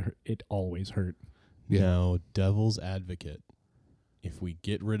musically, it always hurt. Yeah. Now, devil's advocate, if we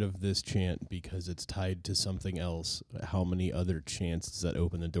get rid of this chant because it's tied to something else, how many other chants does that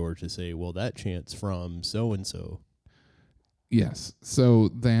open the door to say, well, that chant's from so-and-so? Yes. So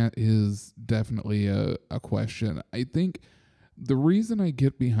that is definitely a question. I think the reason I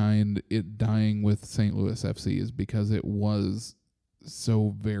get behind it dying with St. Louis FC is because it was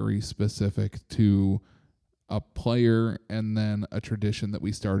so very specific to a player and then a tradition that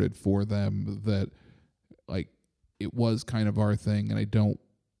we started for them, that like it was kind of our thing. And I don't,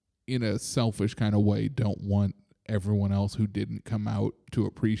 in a selfish kind of way, don't want everyone else who didn't come out to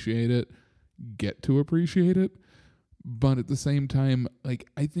appreciate it get to appreciate it. But at the same time, like,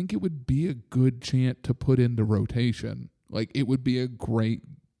 I think it would be a good chant to put into rotation. Like, it would be a great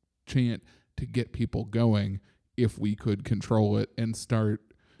chant to get people going if we could control it and start,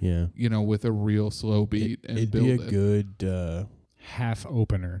 Yeah. with a real slow beat and It'd build be it. a good half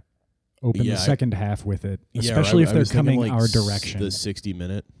opener. Open Yeah, the second half with it, yeah, especially I if they're was thinking, coming like, our direction. The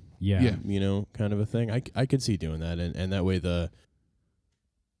 60-minute, Yeah. kind of a thing. I could see doing that, and that way the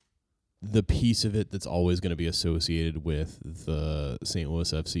piece of it that's always going to be associated with the St.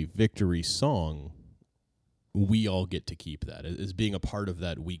 Louis FC victory song, we all get to keep that. As being a part of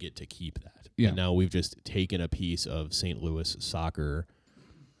that, we get to keep that. Yeah. And now we've just taken a piece of St. Louis soccer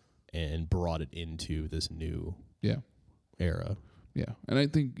and brought it into this new era. Yeah, and I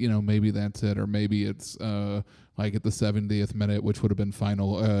think, maybe that's it, or maybe it's like at the 70th minute, which would have been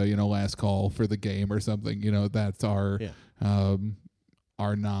final, last call for the game or something. That's our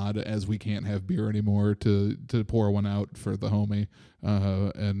nod, as we can't have beer anymore, to pour one out for the homie.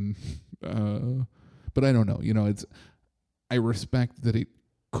 But I don't know. I respect that it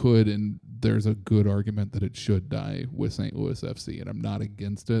could, and there's a good argument that it should die with St. Louis FC, and I'm not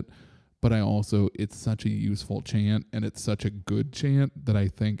against it. But it's such a useful chant, and it's such a good chant that I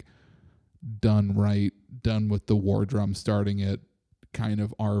think done right, done with the war drum starting it, kind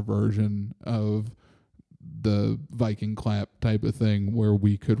of our version of the Viking clap type of thing, where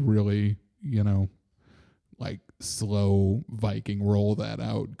we could really, like slow Viking roll that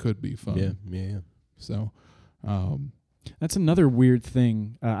out, could be fun. Yeah. So, That's another weird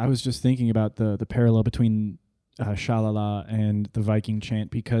thing. I was just thinking about the parallel between Shalala and the Viking chant,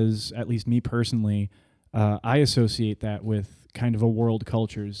 because at least me personally, I associate that with kind of a world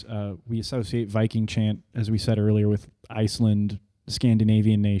cultures. We associate Viking chant, as we said earlier, with Iceland,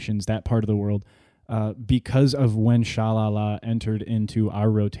 Scandinavian nations, that part of the world. Because of when Shalala entered into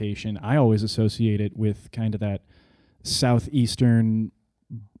our rotation, I always associate it with kind of that southeastern,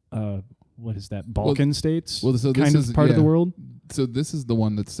 what is that, Balkan states? Well, so kind this of is part of the world. So this is the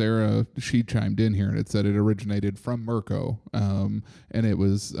one that Sarah, she chimed in here, and it said it originated from Mirko, and it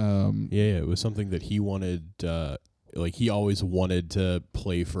was it was something that he wanted. He always wanted to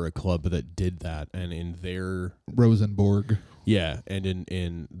play for a club that did that, and in their Rosenborg. Yeah, and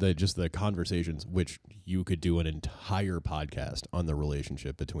in the conversations, which you could do an entire podcast on the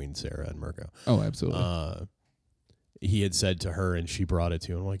relationship between Sarah and Mirko. Oh, absolutely. He had said to her, and she brought it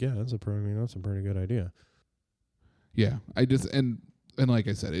to him. I'm like, yeah, that's a pretty good idea. Yeah, I just and like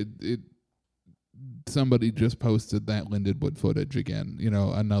I said, it somebody just posted that Lindenwood footage again.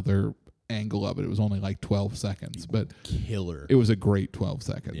 Another angle of it. It was only like 12 seconds, but killer. It was a great 12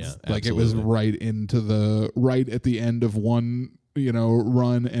 seconds. Yeah, like it was right at the end of one,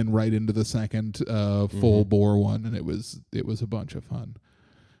 run, and right into the second full bore one, and it was a bunch of fun.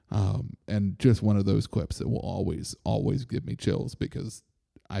 And just one of those clips that will always give me chills, because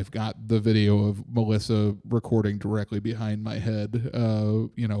I've got the video of Melissa recording directly behind my head,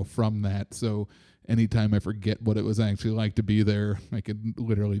 from that. So anytime I forget what it was actually like to be there, I can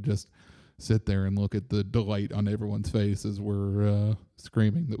literally just sit there and look at the delight on everyone's face as we're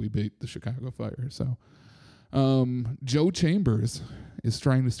screaming that we beat the Chicago Fire. So Joe Chambers is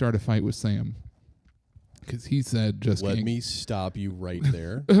trying to start a fight with Sam, because he said Let me stop you right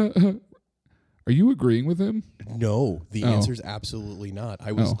there. Are you agreeing with him? No, the answer is absolutely not.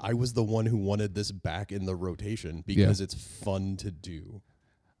 I was the one who wanted this back in the rotation because it's fun to do.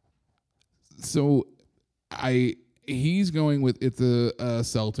 So he's going with, it's a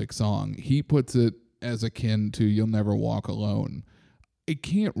Celtic song. He puts it as akin to You'll Never Walk Alone. I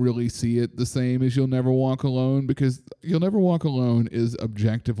can't really see it the same as You'll Never Walk Alone, because You'll Never Walk Alone is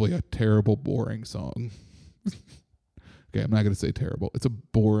objectively a terrible, boring song. Okay, I'm not going to say terrible. It's a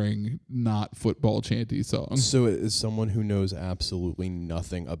boring, not football chanty song. So as someone who knows absolutely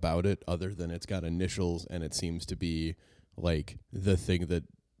nothing about it other than it's got initials and it seems to be like the thing that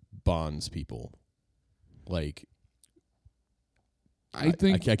bonds people. Like, I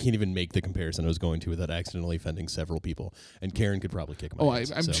think I can't even make the comparison I was going to without accidentally offending several people. And Karen could probably kick my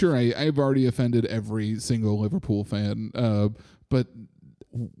ass. I'm sure I've already offended every single Liverpool fan. But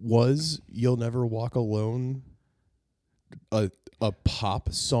was You'll Never Walk Alone a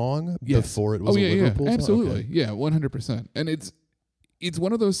pop song before it was a Liverpool song? Absolutely. Okay. Yeah, 100%. And it's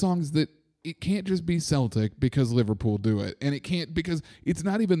one of those songs that it can't just be Celtic because Liverpool do it. And it can't, because it's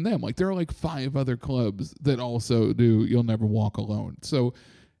not even them. Like, there are like 5 other clubs that also do You'll Never Walk Alone. So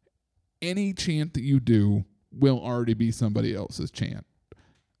any chant that you do will already be somebody else's chant.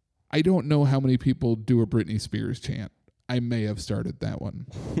 I don't know how many people do a Britney Spears chant. I may have started that one.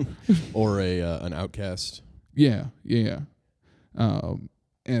 Or an Outkast. Yeah.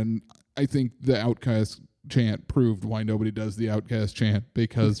 And I think the Outkast chant proved why nobody does the Outkast chant,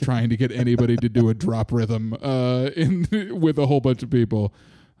 because trying to get anybody to do a drop rhythm with a whole bunch of people,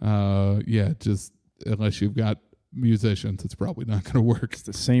 just unless you've got musicians, it's probably not going to work. It's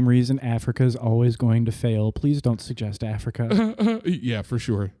the same reason Africa is always going to fail. Please don't suggest Africa. Yeah, for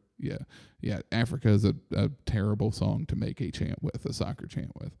sure. Yeah. Africa is a terrible song to make a chant with, a soccer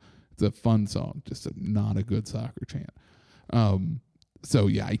chant with. It's a fun song, just not a good soccer chant. So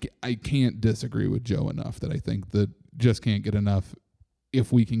yeah, I can't disagree with Joe enough that I think that Just Can't Get Enough,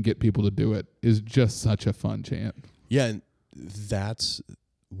 if we can get people to do it, is just such a fun chant. Yeah, and that's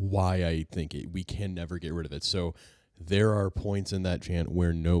why I think we can never get rid of it. So there are points in that chant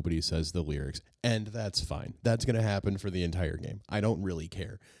where nobody says the lyrics, and that's fine. That's going to happen for the entire game. I don't really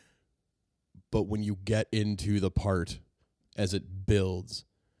care. But when you get into the part as it builds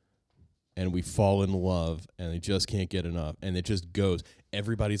and we fall in love and they just can't get enough and it just goes,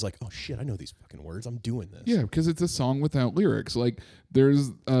 everybody's like, oh shit, I know these fucking words. I'm doing this. Yeah, because it's a song without lyrics. Like,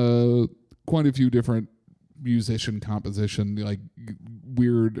 there's quite a few different musician composition, like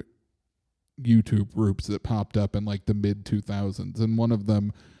weird YouTube groups that popped up in like the mid 2000s, and one of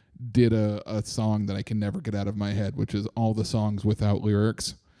them did a song that I can never get out of my head, which is all the songs without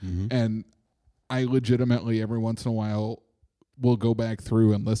lyrics. Mm-hmm. And I legitimately every once in a while will go back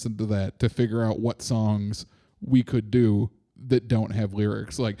through and listen to that to figure out what songs we could do that don't have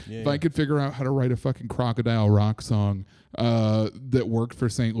lyrics. Like, if I could figure out how to write a fucking Crocodile Rock song that worked for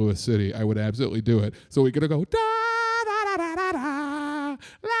St. Louis City, I would absolutely do it. So we could go da da da da da da,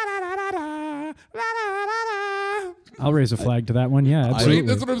 la da da da da, la da da da. I'll raise a flag to that one. Yeah, absolutely.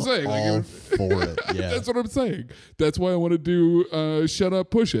 That's what I'm saying. All for it. Yeah. That's what I'm saying. That's why I want to do Shut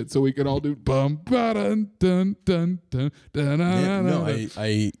Up, Push It, so we can all do bum ba dun dun dun dun dun. No,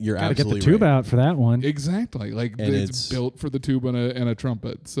 you're Gotta get the absolutely tube right. out for that one. Exactly. Like, And it's built for the tube and a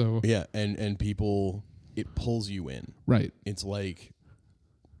trumpet. So Yeah, and people, it pulls you in. right. It's like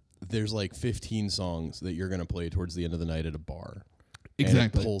there's like 15 songs that you're going to play towards the end of the night at a bar. Exactly.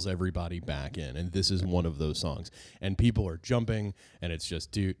 And it pulls everybody back in, and this is one of those songs. And people are jumping, and it's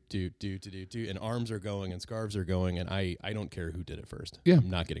just do, and arms are going, and scarves are going, and I don't care who did it first. Yeah. I'm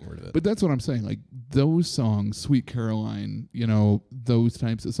not getting rid of it. But that's what I'm saying. Like, those songs, Sweet Caroline, those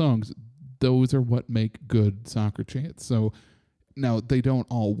types of songs, those are what make good soccer chants. So now they don't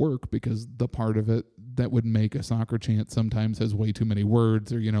all work, because the part of it that would make a soccer chant sometimes has way too many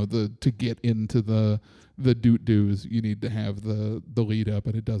words, or to get into the doot-doos, you need to have the lead up,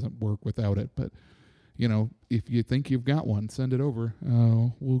 and it doesn't work without it. But if you think you've got one, send it over.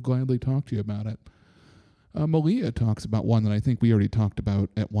 We'll gladly talk to you about it. Malia talks about one that I think we already talked about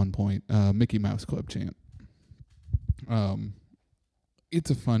at one point, Mickey Mouse Club chant. It's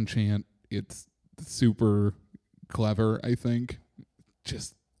a fun chant. It's super clever, I think.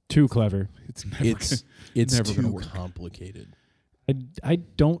 Just Too clever. it's never It's never gonna too work. complicated. I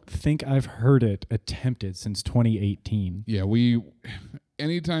don't think I've heard it attempted since 2018. Yeah,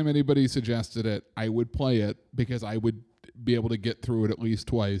 anytime anybody suggested it, I would play it, because I would be able to get through it at least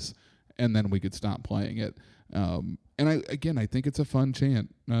twice, and then we could stop playing it. And I think it's a fun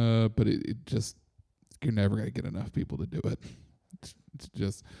chant, but it just, you're never going to get enough people to do it.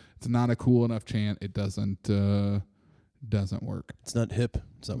 It's not a cool enough chant. It doesn't work. It's not hip.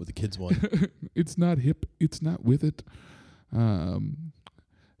 It's not what the kids want. It's not hip. It's not with it.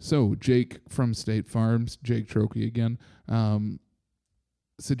 So Jake from State Farms, Jake Trokey again,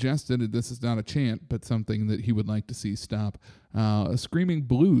 suggested that this is not a chant, but something that he would like to see stop. A screaming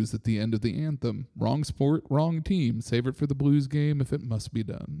blues at the end of the anthem. Wrong sport, wrong team. Save it for the Blues game if it must be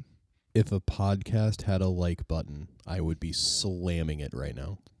done. If a podcast had a like button, I would be slamming it right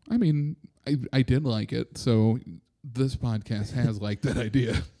now. I mean, I did like it, so this podcast has liked that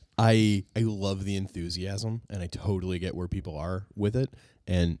idea. I love the enthusiasm, and I totally get where people are with it.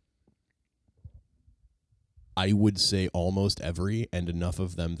 And I would say almost every, and enough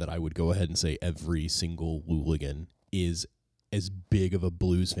of them that I would go ahead and say every single Luligan is as big of a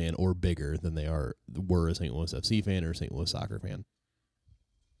Blues fan or bigger than they were a St. Louis FC fan or St. Louis soccer fan.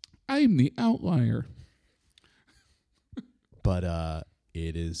 I'm the outlier. But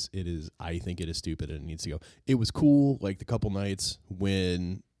it is I think it is stupid, and it needs to go. It was cool, like the couple nights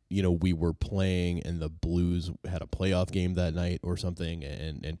when we were playing and the Blues had a playoff game that night or something,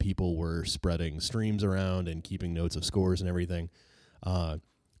 and people were spreading streams around and keeping notes of scores and everything. That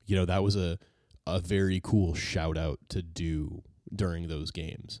was a very cool shout out to do during those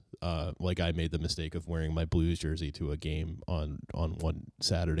games. Like, I made the mistake of wearing my Blues jersey to a game on one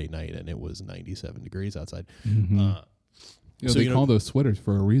Saturday night, and it was 97 degrees outside. Mm-hmm. So, they call those sweaters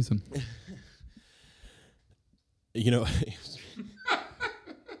for a reason.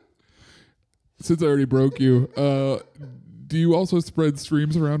 Since I already broke you, do you also spread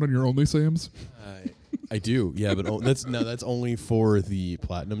streams around on your OnlySams? I do, yeah, but that's only for the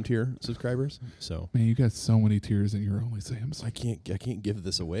platinum tier subscribers. So Man, you got so many tiers in your OnlySams. I can't give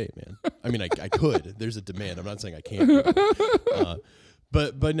this away, man. I mean, I could. There's a demand. I'm not saying I can't. Give it.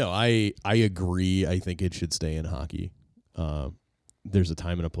 But no, I agree. I think it should stay in hockey. There's a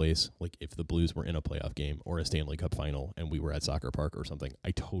time and a place. Like if the Blues were in a playoff game or a Stanley Cup final and we were at Soccer Park or something,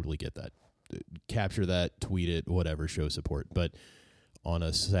 I totally get that. Capture that, tweet it, whatever, show support. But on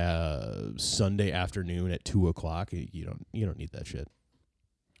a Sunday afternoon at 2:00, you don't need that shit.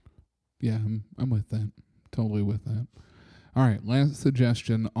 Yeah, I'm with that. Totally with that. All right, last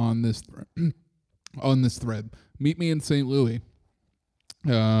suggestion on this on this thread. Meet me in St. Louis.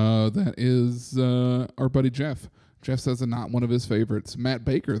 That is our buddy Jeff. Jeff says it's not one of his favorites. Matt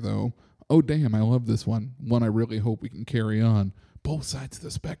Baker, though. Oh, damn, I love this one. One I really hope we can carry on. Both sides of the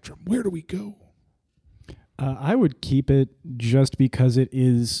spectrum. Where do we go? I would keep it just because it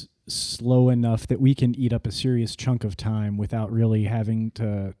is slow enough that we can eat up a serious chunk of time without really having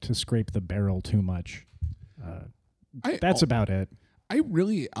to scrape the barrel too much. That's about it. I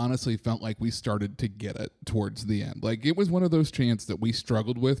really honestly felt like we started to get it towards the end. Like it was one of those chants that we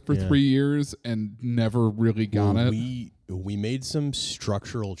struggled with for 3 years and never really got it. We made some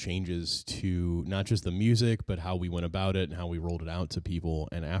structural changes to not just the music, but how we went about it and how we rolled it out to people.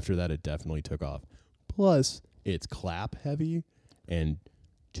 And after that, it definitely took off. Plus, it's clap heavy and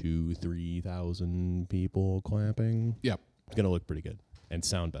 2,000-3,000 people clapping. Yep. It's going to look pretty good and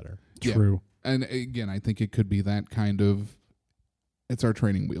sound better. True. Yeah. And again, I think it could be that kind of, it's our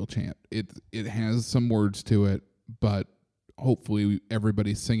training wheel chant. It has some words to it, but hopefully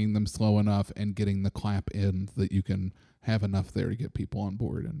everybody's singing them slow enough and getting the clap in that you can have enough there to get people on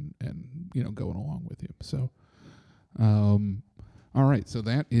board and going along with you. So, all right. So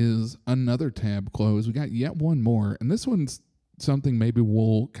that is another tab closed. We got yet one more, and this one's something maybe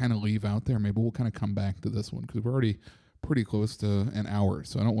we'll kind of leave out there. Maybe we'll kind of come back to this one because we're already pretty close to an hour,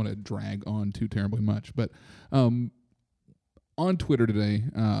 so I don't want to drag on too terribly much. But on Twitter today,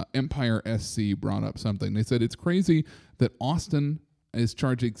 Empire SC brought up something. They said it's crazy that Austin is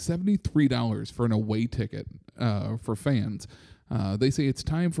charging $73 for an away ticket for fans. They say it's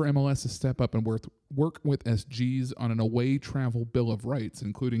time for MLS to step up and work with SGs on an away travel bill of rights,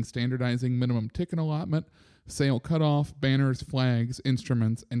 including standardizing minimum ticket allotment, sale cutoff, banners, flags,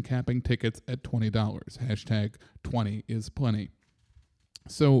 instruments, and capping tickets at $20. Hashtag 20 is plenty.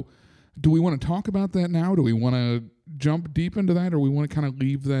 So do we want to talk about that now? Do we want to jump deep into that, or we want to kind of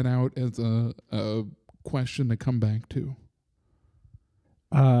leave that out as a question to come back to?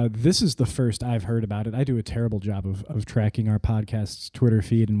 This is the first I've heard about it. I do a terrible job of tracking our podcast's Twitter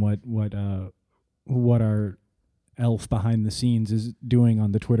feed and what our elf behind the scenes is doing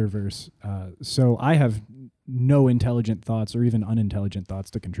on the Twitterverse. So I have no intelligent thoughts or even unintelligent thoughts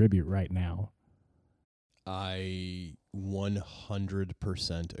to contribute right now. I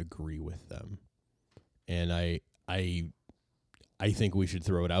 100% agree with them. And I think we should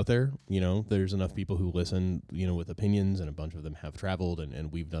throw it out there. There's enough people who listen, with opinions, and a bunch of them have traveled,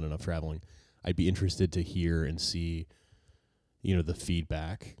 and we've done enough traveling. I'd be interested to hear and see, the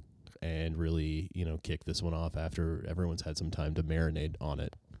feedback and really, kick this one off after everyone's had some time to marinate on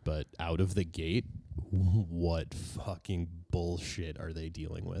it. But out of the gate, what fucking bullshit are they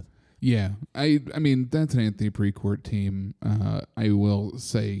dealing with? Yeah, I mean, that's an Anthony Precourt team. I will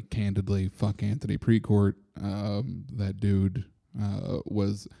say candidly, fuck Anthony Precourt. That dude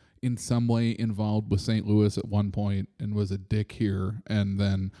was in some way involved with St. Louis at one point and was a dick here, and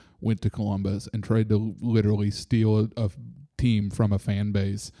then went to Columbus and tried to literally steal a team from a fan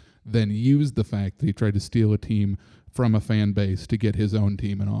base, then used the fact that he tried to steal a team from a fan base to get his own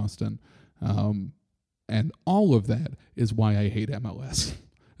team in Austin. And all of that is why I hate MLS.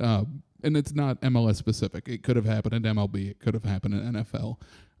 And it's not MLS specific. It could have happened in MLB. It could have happened in NFL.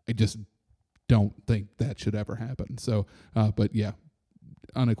 I just don't think that should ever happen. So, but yeah,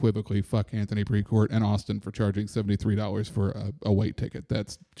 unequivocally, fuck Anthony Precourt and Austin for charging $73 for a weight ticket.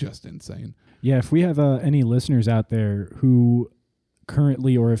 That's just insane. Yeah, if we have any listeners out there who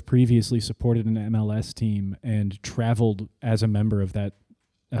currently or have previously supported an MLS team and traveled as a member of that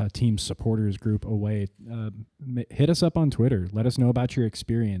team's supporters group away, hit us up on Twitter. Let us know about your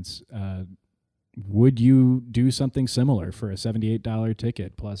experience. Would you do something similar for a $78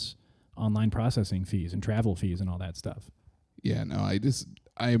 ticket plus online processing fees and travel fees and all that stuff? Yeah, no,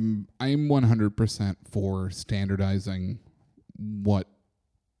 I'm 100% for standardizing what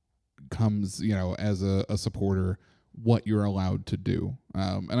comes, as a supporter, what you're allowed to do.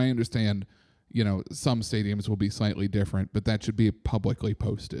 And I understand, some stadiums will be slightly different, but that should be publicly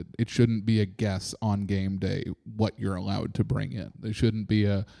posted. It shouldn't be a guess on game day what you're allowed to bring in. There shouldn't be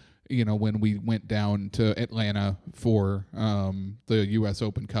when we went down to Atlanta for the U.S.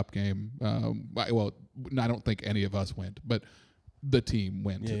 Open Cup game. I don't think any of us went, but the team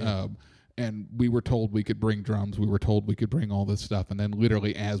went. Yeah. And we were told we could bring drums. We were told we could bring all this stuff. And then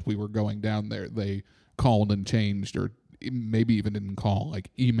literally as we were going down there, they called and changed, or maybe even didn't call, like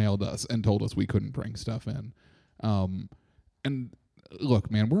emailed us and told us we couldn't bring stuff in. And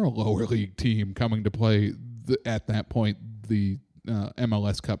look, man, we're a lower league team coming to play at that point the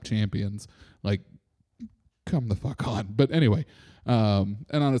MLS Cup champions. Like, come the fuck on. But anyway, and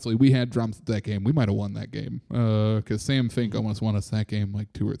honestly, we had drums at that game. We might have won that game because Sam Fink almost won us that game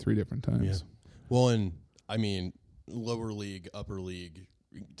like 2 or 3 different times. Yeah. Well, and I mean, lower league, upper league,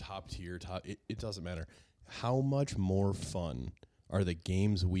 top tier, it doesn't matter. How much more fun are the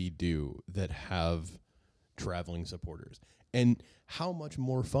games we do that have traveling supporters? And how much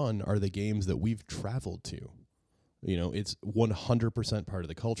more fun are the games that we've traveled to? It's 100% part of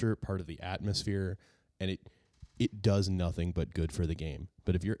the culture, part of the atmosphere, and it does nothing but good for the game.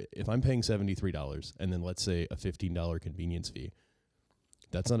 But if I'm paying $73 and then let's say a $15 convenience fee,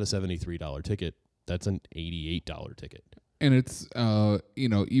 that's not a $73 ticket. That's an $88 ticket. And it's,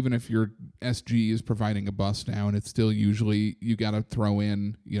 even if your SG is providing a bus down, it's still usually you got to throw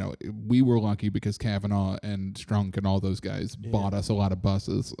in, we were lucky because Kavanaugh and Strunk and all those guys bought us a lot of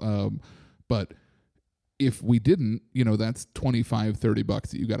buses. But if we didn't, that's $25, $30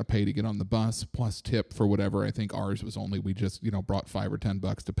 that you got to pay to get on the bus plus tip for whatever. I think ours was only, we just, brought $5 or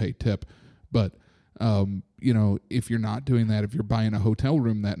 $10 to pay tip. But, if you're not doing that, if you're buying a hotel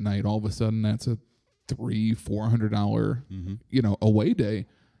room that night, all of a sudden that's a $300-$400 away day,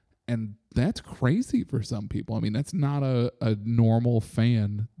 and that's crazy for some people. I mean, that's not a normal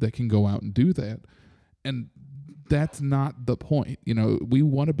fan that can go out and do that, and that's not the point. We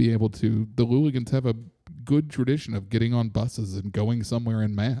want to be able to. The Luligans have a good tradition of getting on buses and going somewhere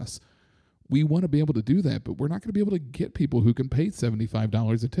en masse. We want to be able to do that, but we're not going to be able to get people who can pay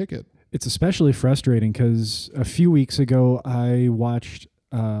 $75 a ticket. It's especially frustrating because a few weeks ago I watched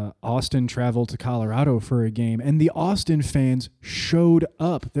Austin traveled to Colorado for a game, and the Austin fans showed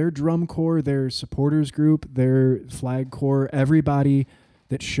up. Their drum corps, their supporters group, their flag corps, everybody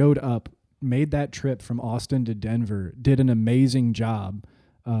that showed up made that trip from Austin to Denver, did an amazing job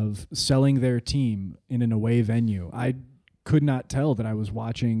of selling their team in an away venue. I could not tell that I was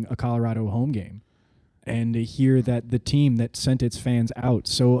watching a Colorado home game. And to hear that the team that sent its fans out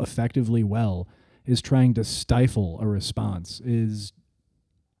so effectively well is trying to stifle a response is,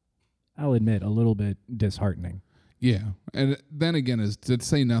 I'll admit, a little bit disheartening. Yeah, and then again, is to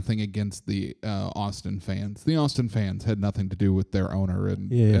say nothing against the Austin fans. The Austin fans had nothing to do with their owner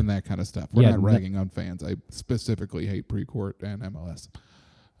and that kind of stuff. We're not ragging on fans. I specifically hate Precourt and MLS.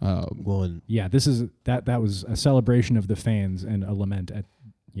 This is that was a celebration of the fans and a lament at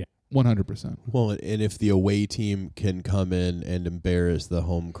 100%. Well, and if the away team can come in and embarrass the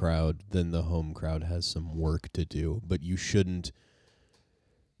home crowd, then the home crowd has some work to do. But you shouldn't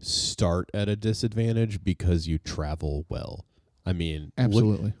start at a disadvantage because you travel well. I mean,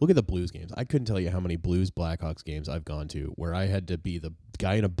 absolutely. Look at the Blues games. I couldn't tell you how many Blues Blackhawks games I've gone to where I had to be the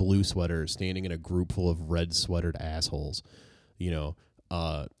guy in a blue sweater standing in a group full of red sweatered assholes,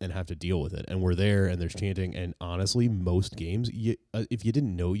 and have to deal with it. And we're there, and there's chanting. And honestly, most games, if you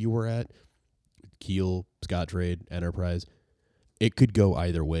didn't know you were at Kiel, Scottrade, Enterprise, it could go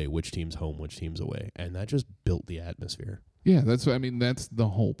either way, which team's home, which team's away. And that just built the atmosphere. Yeah, that's the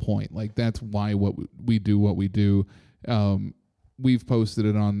whole point. Like, that's why we do what we do. We've posted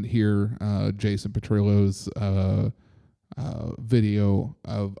it on here, Jason Petrillo's video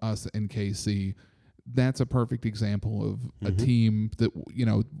of us in KC. That's a perfect example of a team that,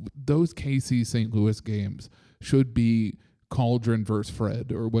 those KC St. Louis games should be Cauldron versus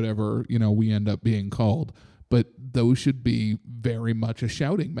Fred or whatever, we end up being called. But those should be very much a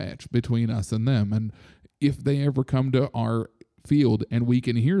shouting match between us and them. And if they ever come to our field and we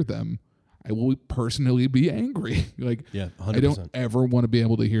can hear them, I will personally be angry. 100%. I don't ever want to be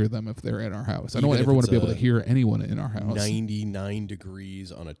able to hear them if they're at our house. I don't ever want to be able to hear anyone in our house. 99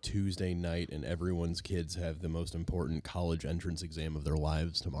 degrees on a Tuesday night, and everyone's kids have the most important college entrance exam of their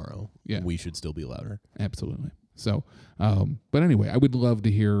lives tomorrow. Yeah. We should still be louder. Absolutely. So, but anyway, I would love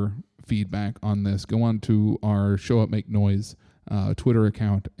to hear feedback on this. Go on to our Show Up Make Noise Twitter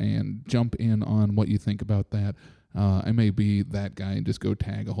account and jump in on what you think about that. I may be that guy and just go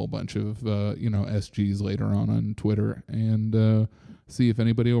tag a whole bunch of, SGs later on Twitter and see if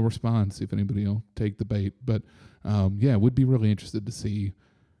anybody will respond, see if anybody will take the bait. But, would be really interested to see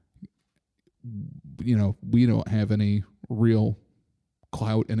we don't have any real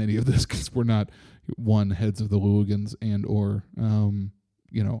clout in any of this because we're not heads of the Louligans and or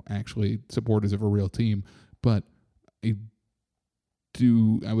actually supporters of a real team. But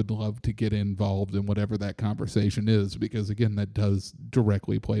I would love to get involved in whatever that conversation is, because again, that does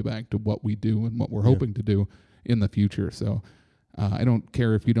directly play back to what we do and what we're hoping to do in the future. So I don't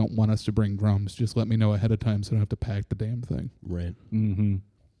care if you don't want us to bring drums, just let me know ahead of time so I don't have to pack the damn thing. Right. Mm-hmm.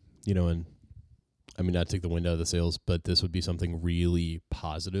 And I mean, not to take the wind out of the sails, but this would be something really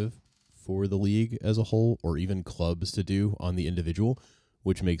positive for the league as a whole, or even clubs to do on the individual,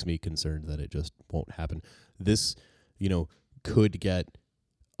 which makes me concerned that it just won't happen. This, could get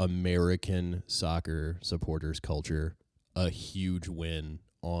American soccer supporters culture a huge win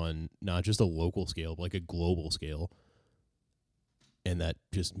on not just a local scale, but like a global scale. And that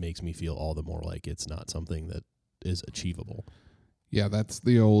just makes me feel all the more like it's not something that is achievable. Yeah, that's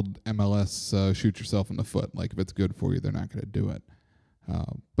the old MLS shoot yourself in the foot. Like, if it's good for you, they're not going to do it.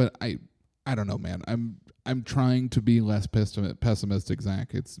 But I don't know, man. I'm trying to be less pessimistic,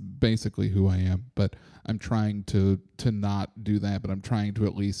 Zach. It's basically who I am. But I'm trying to not do that. But I'm trying to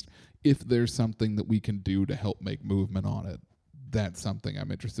at least, if there's something that we can do to help make movement on it, that's something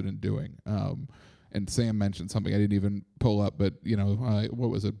I'm interested in doing. And Sam mentioned something I didn't even pull up, but what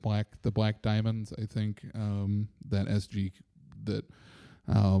was it? The Black Diamonds, I think. That SG, that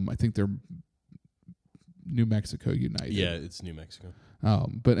I think they're New Mexico United. Yeah, it's New Mexico.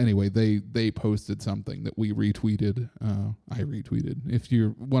 But anyway, they posted something that we retweeted. I retweeted. If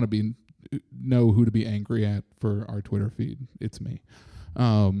you want to know who to be angry at for our Twitter feed, it's me.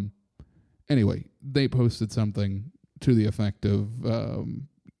 Anyway, they posted something to the effect of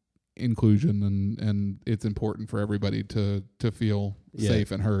inclusion and it's important for everybody to feel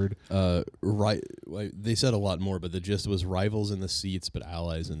safe and heard. Right. They said a lot more, but the gist was rivals in the seats, but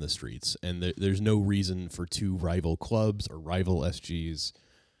allies in the streets. And there's no reason for two rival clubs or rival SGs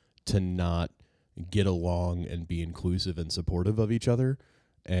to not get along and be inclusive and supportive of each other.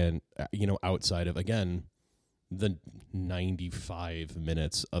 And, outside of, again, the 95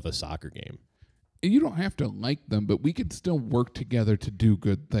 minutes of a soccer game. You don't have to like them, but we could still work together to do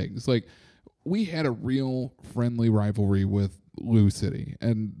good things. Like, we had a real friendly rivalry with Lou City,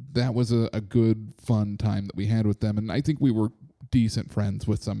 and that was a good, fun time that we had with them. And I think we were decent friends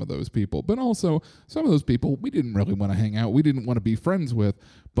with some of those people. But also, some of those people we didn't really want to hang out. We didn't want to be friends with,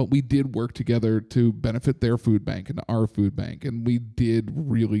 but we did work together to benefit their food bank and our food bank. And we did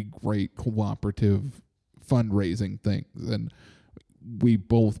really great cooperative fundraising things. And we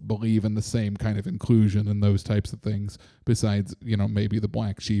both believe in the same kind of inclusion and those types of things, besides, maybe the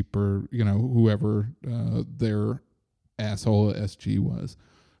black sheep or, whoever their asshole SG was.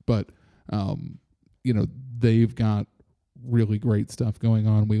 But, they've got really great stuff going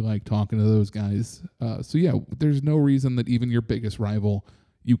on. We like talking to those guys. So, yeah, there's no reason that even your biggest rival,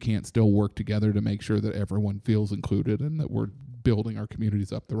 you can't still work together to make sure that everyone feels included and that we're building our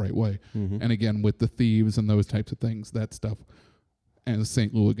communities up the right way. Mm-hmm. And again, with the thieves and those types of things, that stuff, as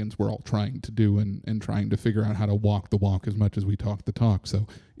St. Louligans, we're all trying to do and trying to figure out how to walk the walk as much as we talk the talk. So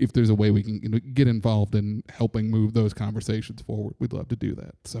if there's a way we can get involved in helping move those conversations forward, we'd love to do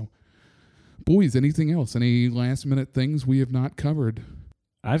that. So, boys, anything else? Any last-minute things we have not covered?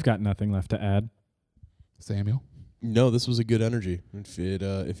 I've got nothing left to add. Samuel? No, this was a good energy.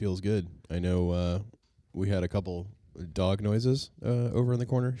 It feels good. I know we had a couple dog noises over in the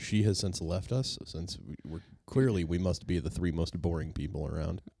corner. She has since left us, since we must be the three most boring people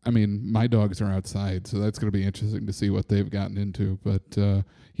around. I mean, my dogs are outside, so that's going to be interesting to see what they've gotten into. But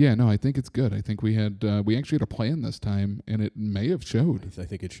I think it's good. I think we actually had a plan this time, and it may have showed. I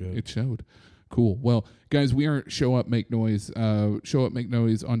think it showed. It showed. Cool. Well, guys, we are Show Up Make Noise. Show Up Make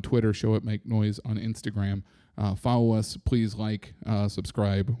Noise on Twitter. Show Up Make Noise on Instagram. Follow us. Please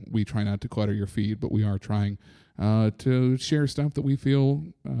subscribe. We try not to clutter your feed, but we are trying to share stuff that we feel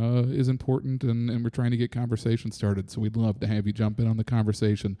is important, and we're trying to get conversation started. So we'd love to have you jump in on the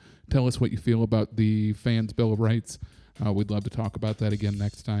conversation. Tell us what you feel about the Fans' Bill of Rights. We'd love to talk about that again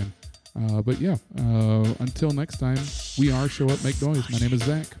next time. Until next time, we are Show Up Make Noise. My name is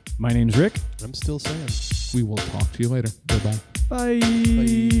Zach. My name's Rick. I'm still Sam. We will talk to you later. Bye-bye. Bye.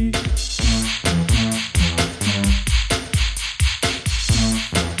 Bye.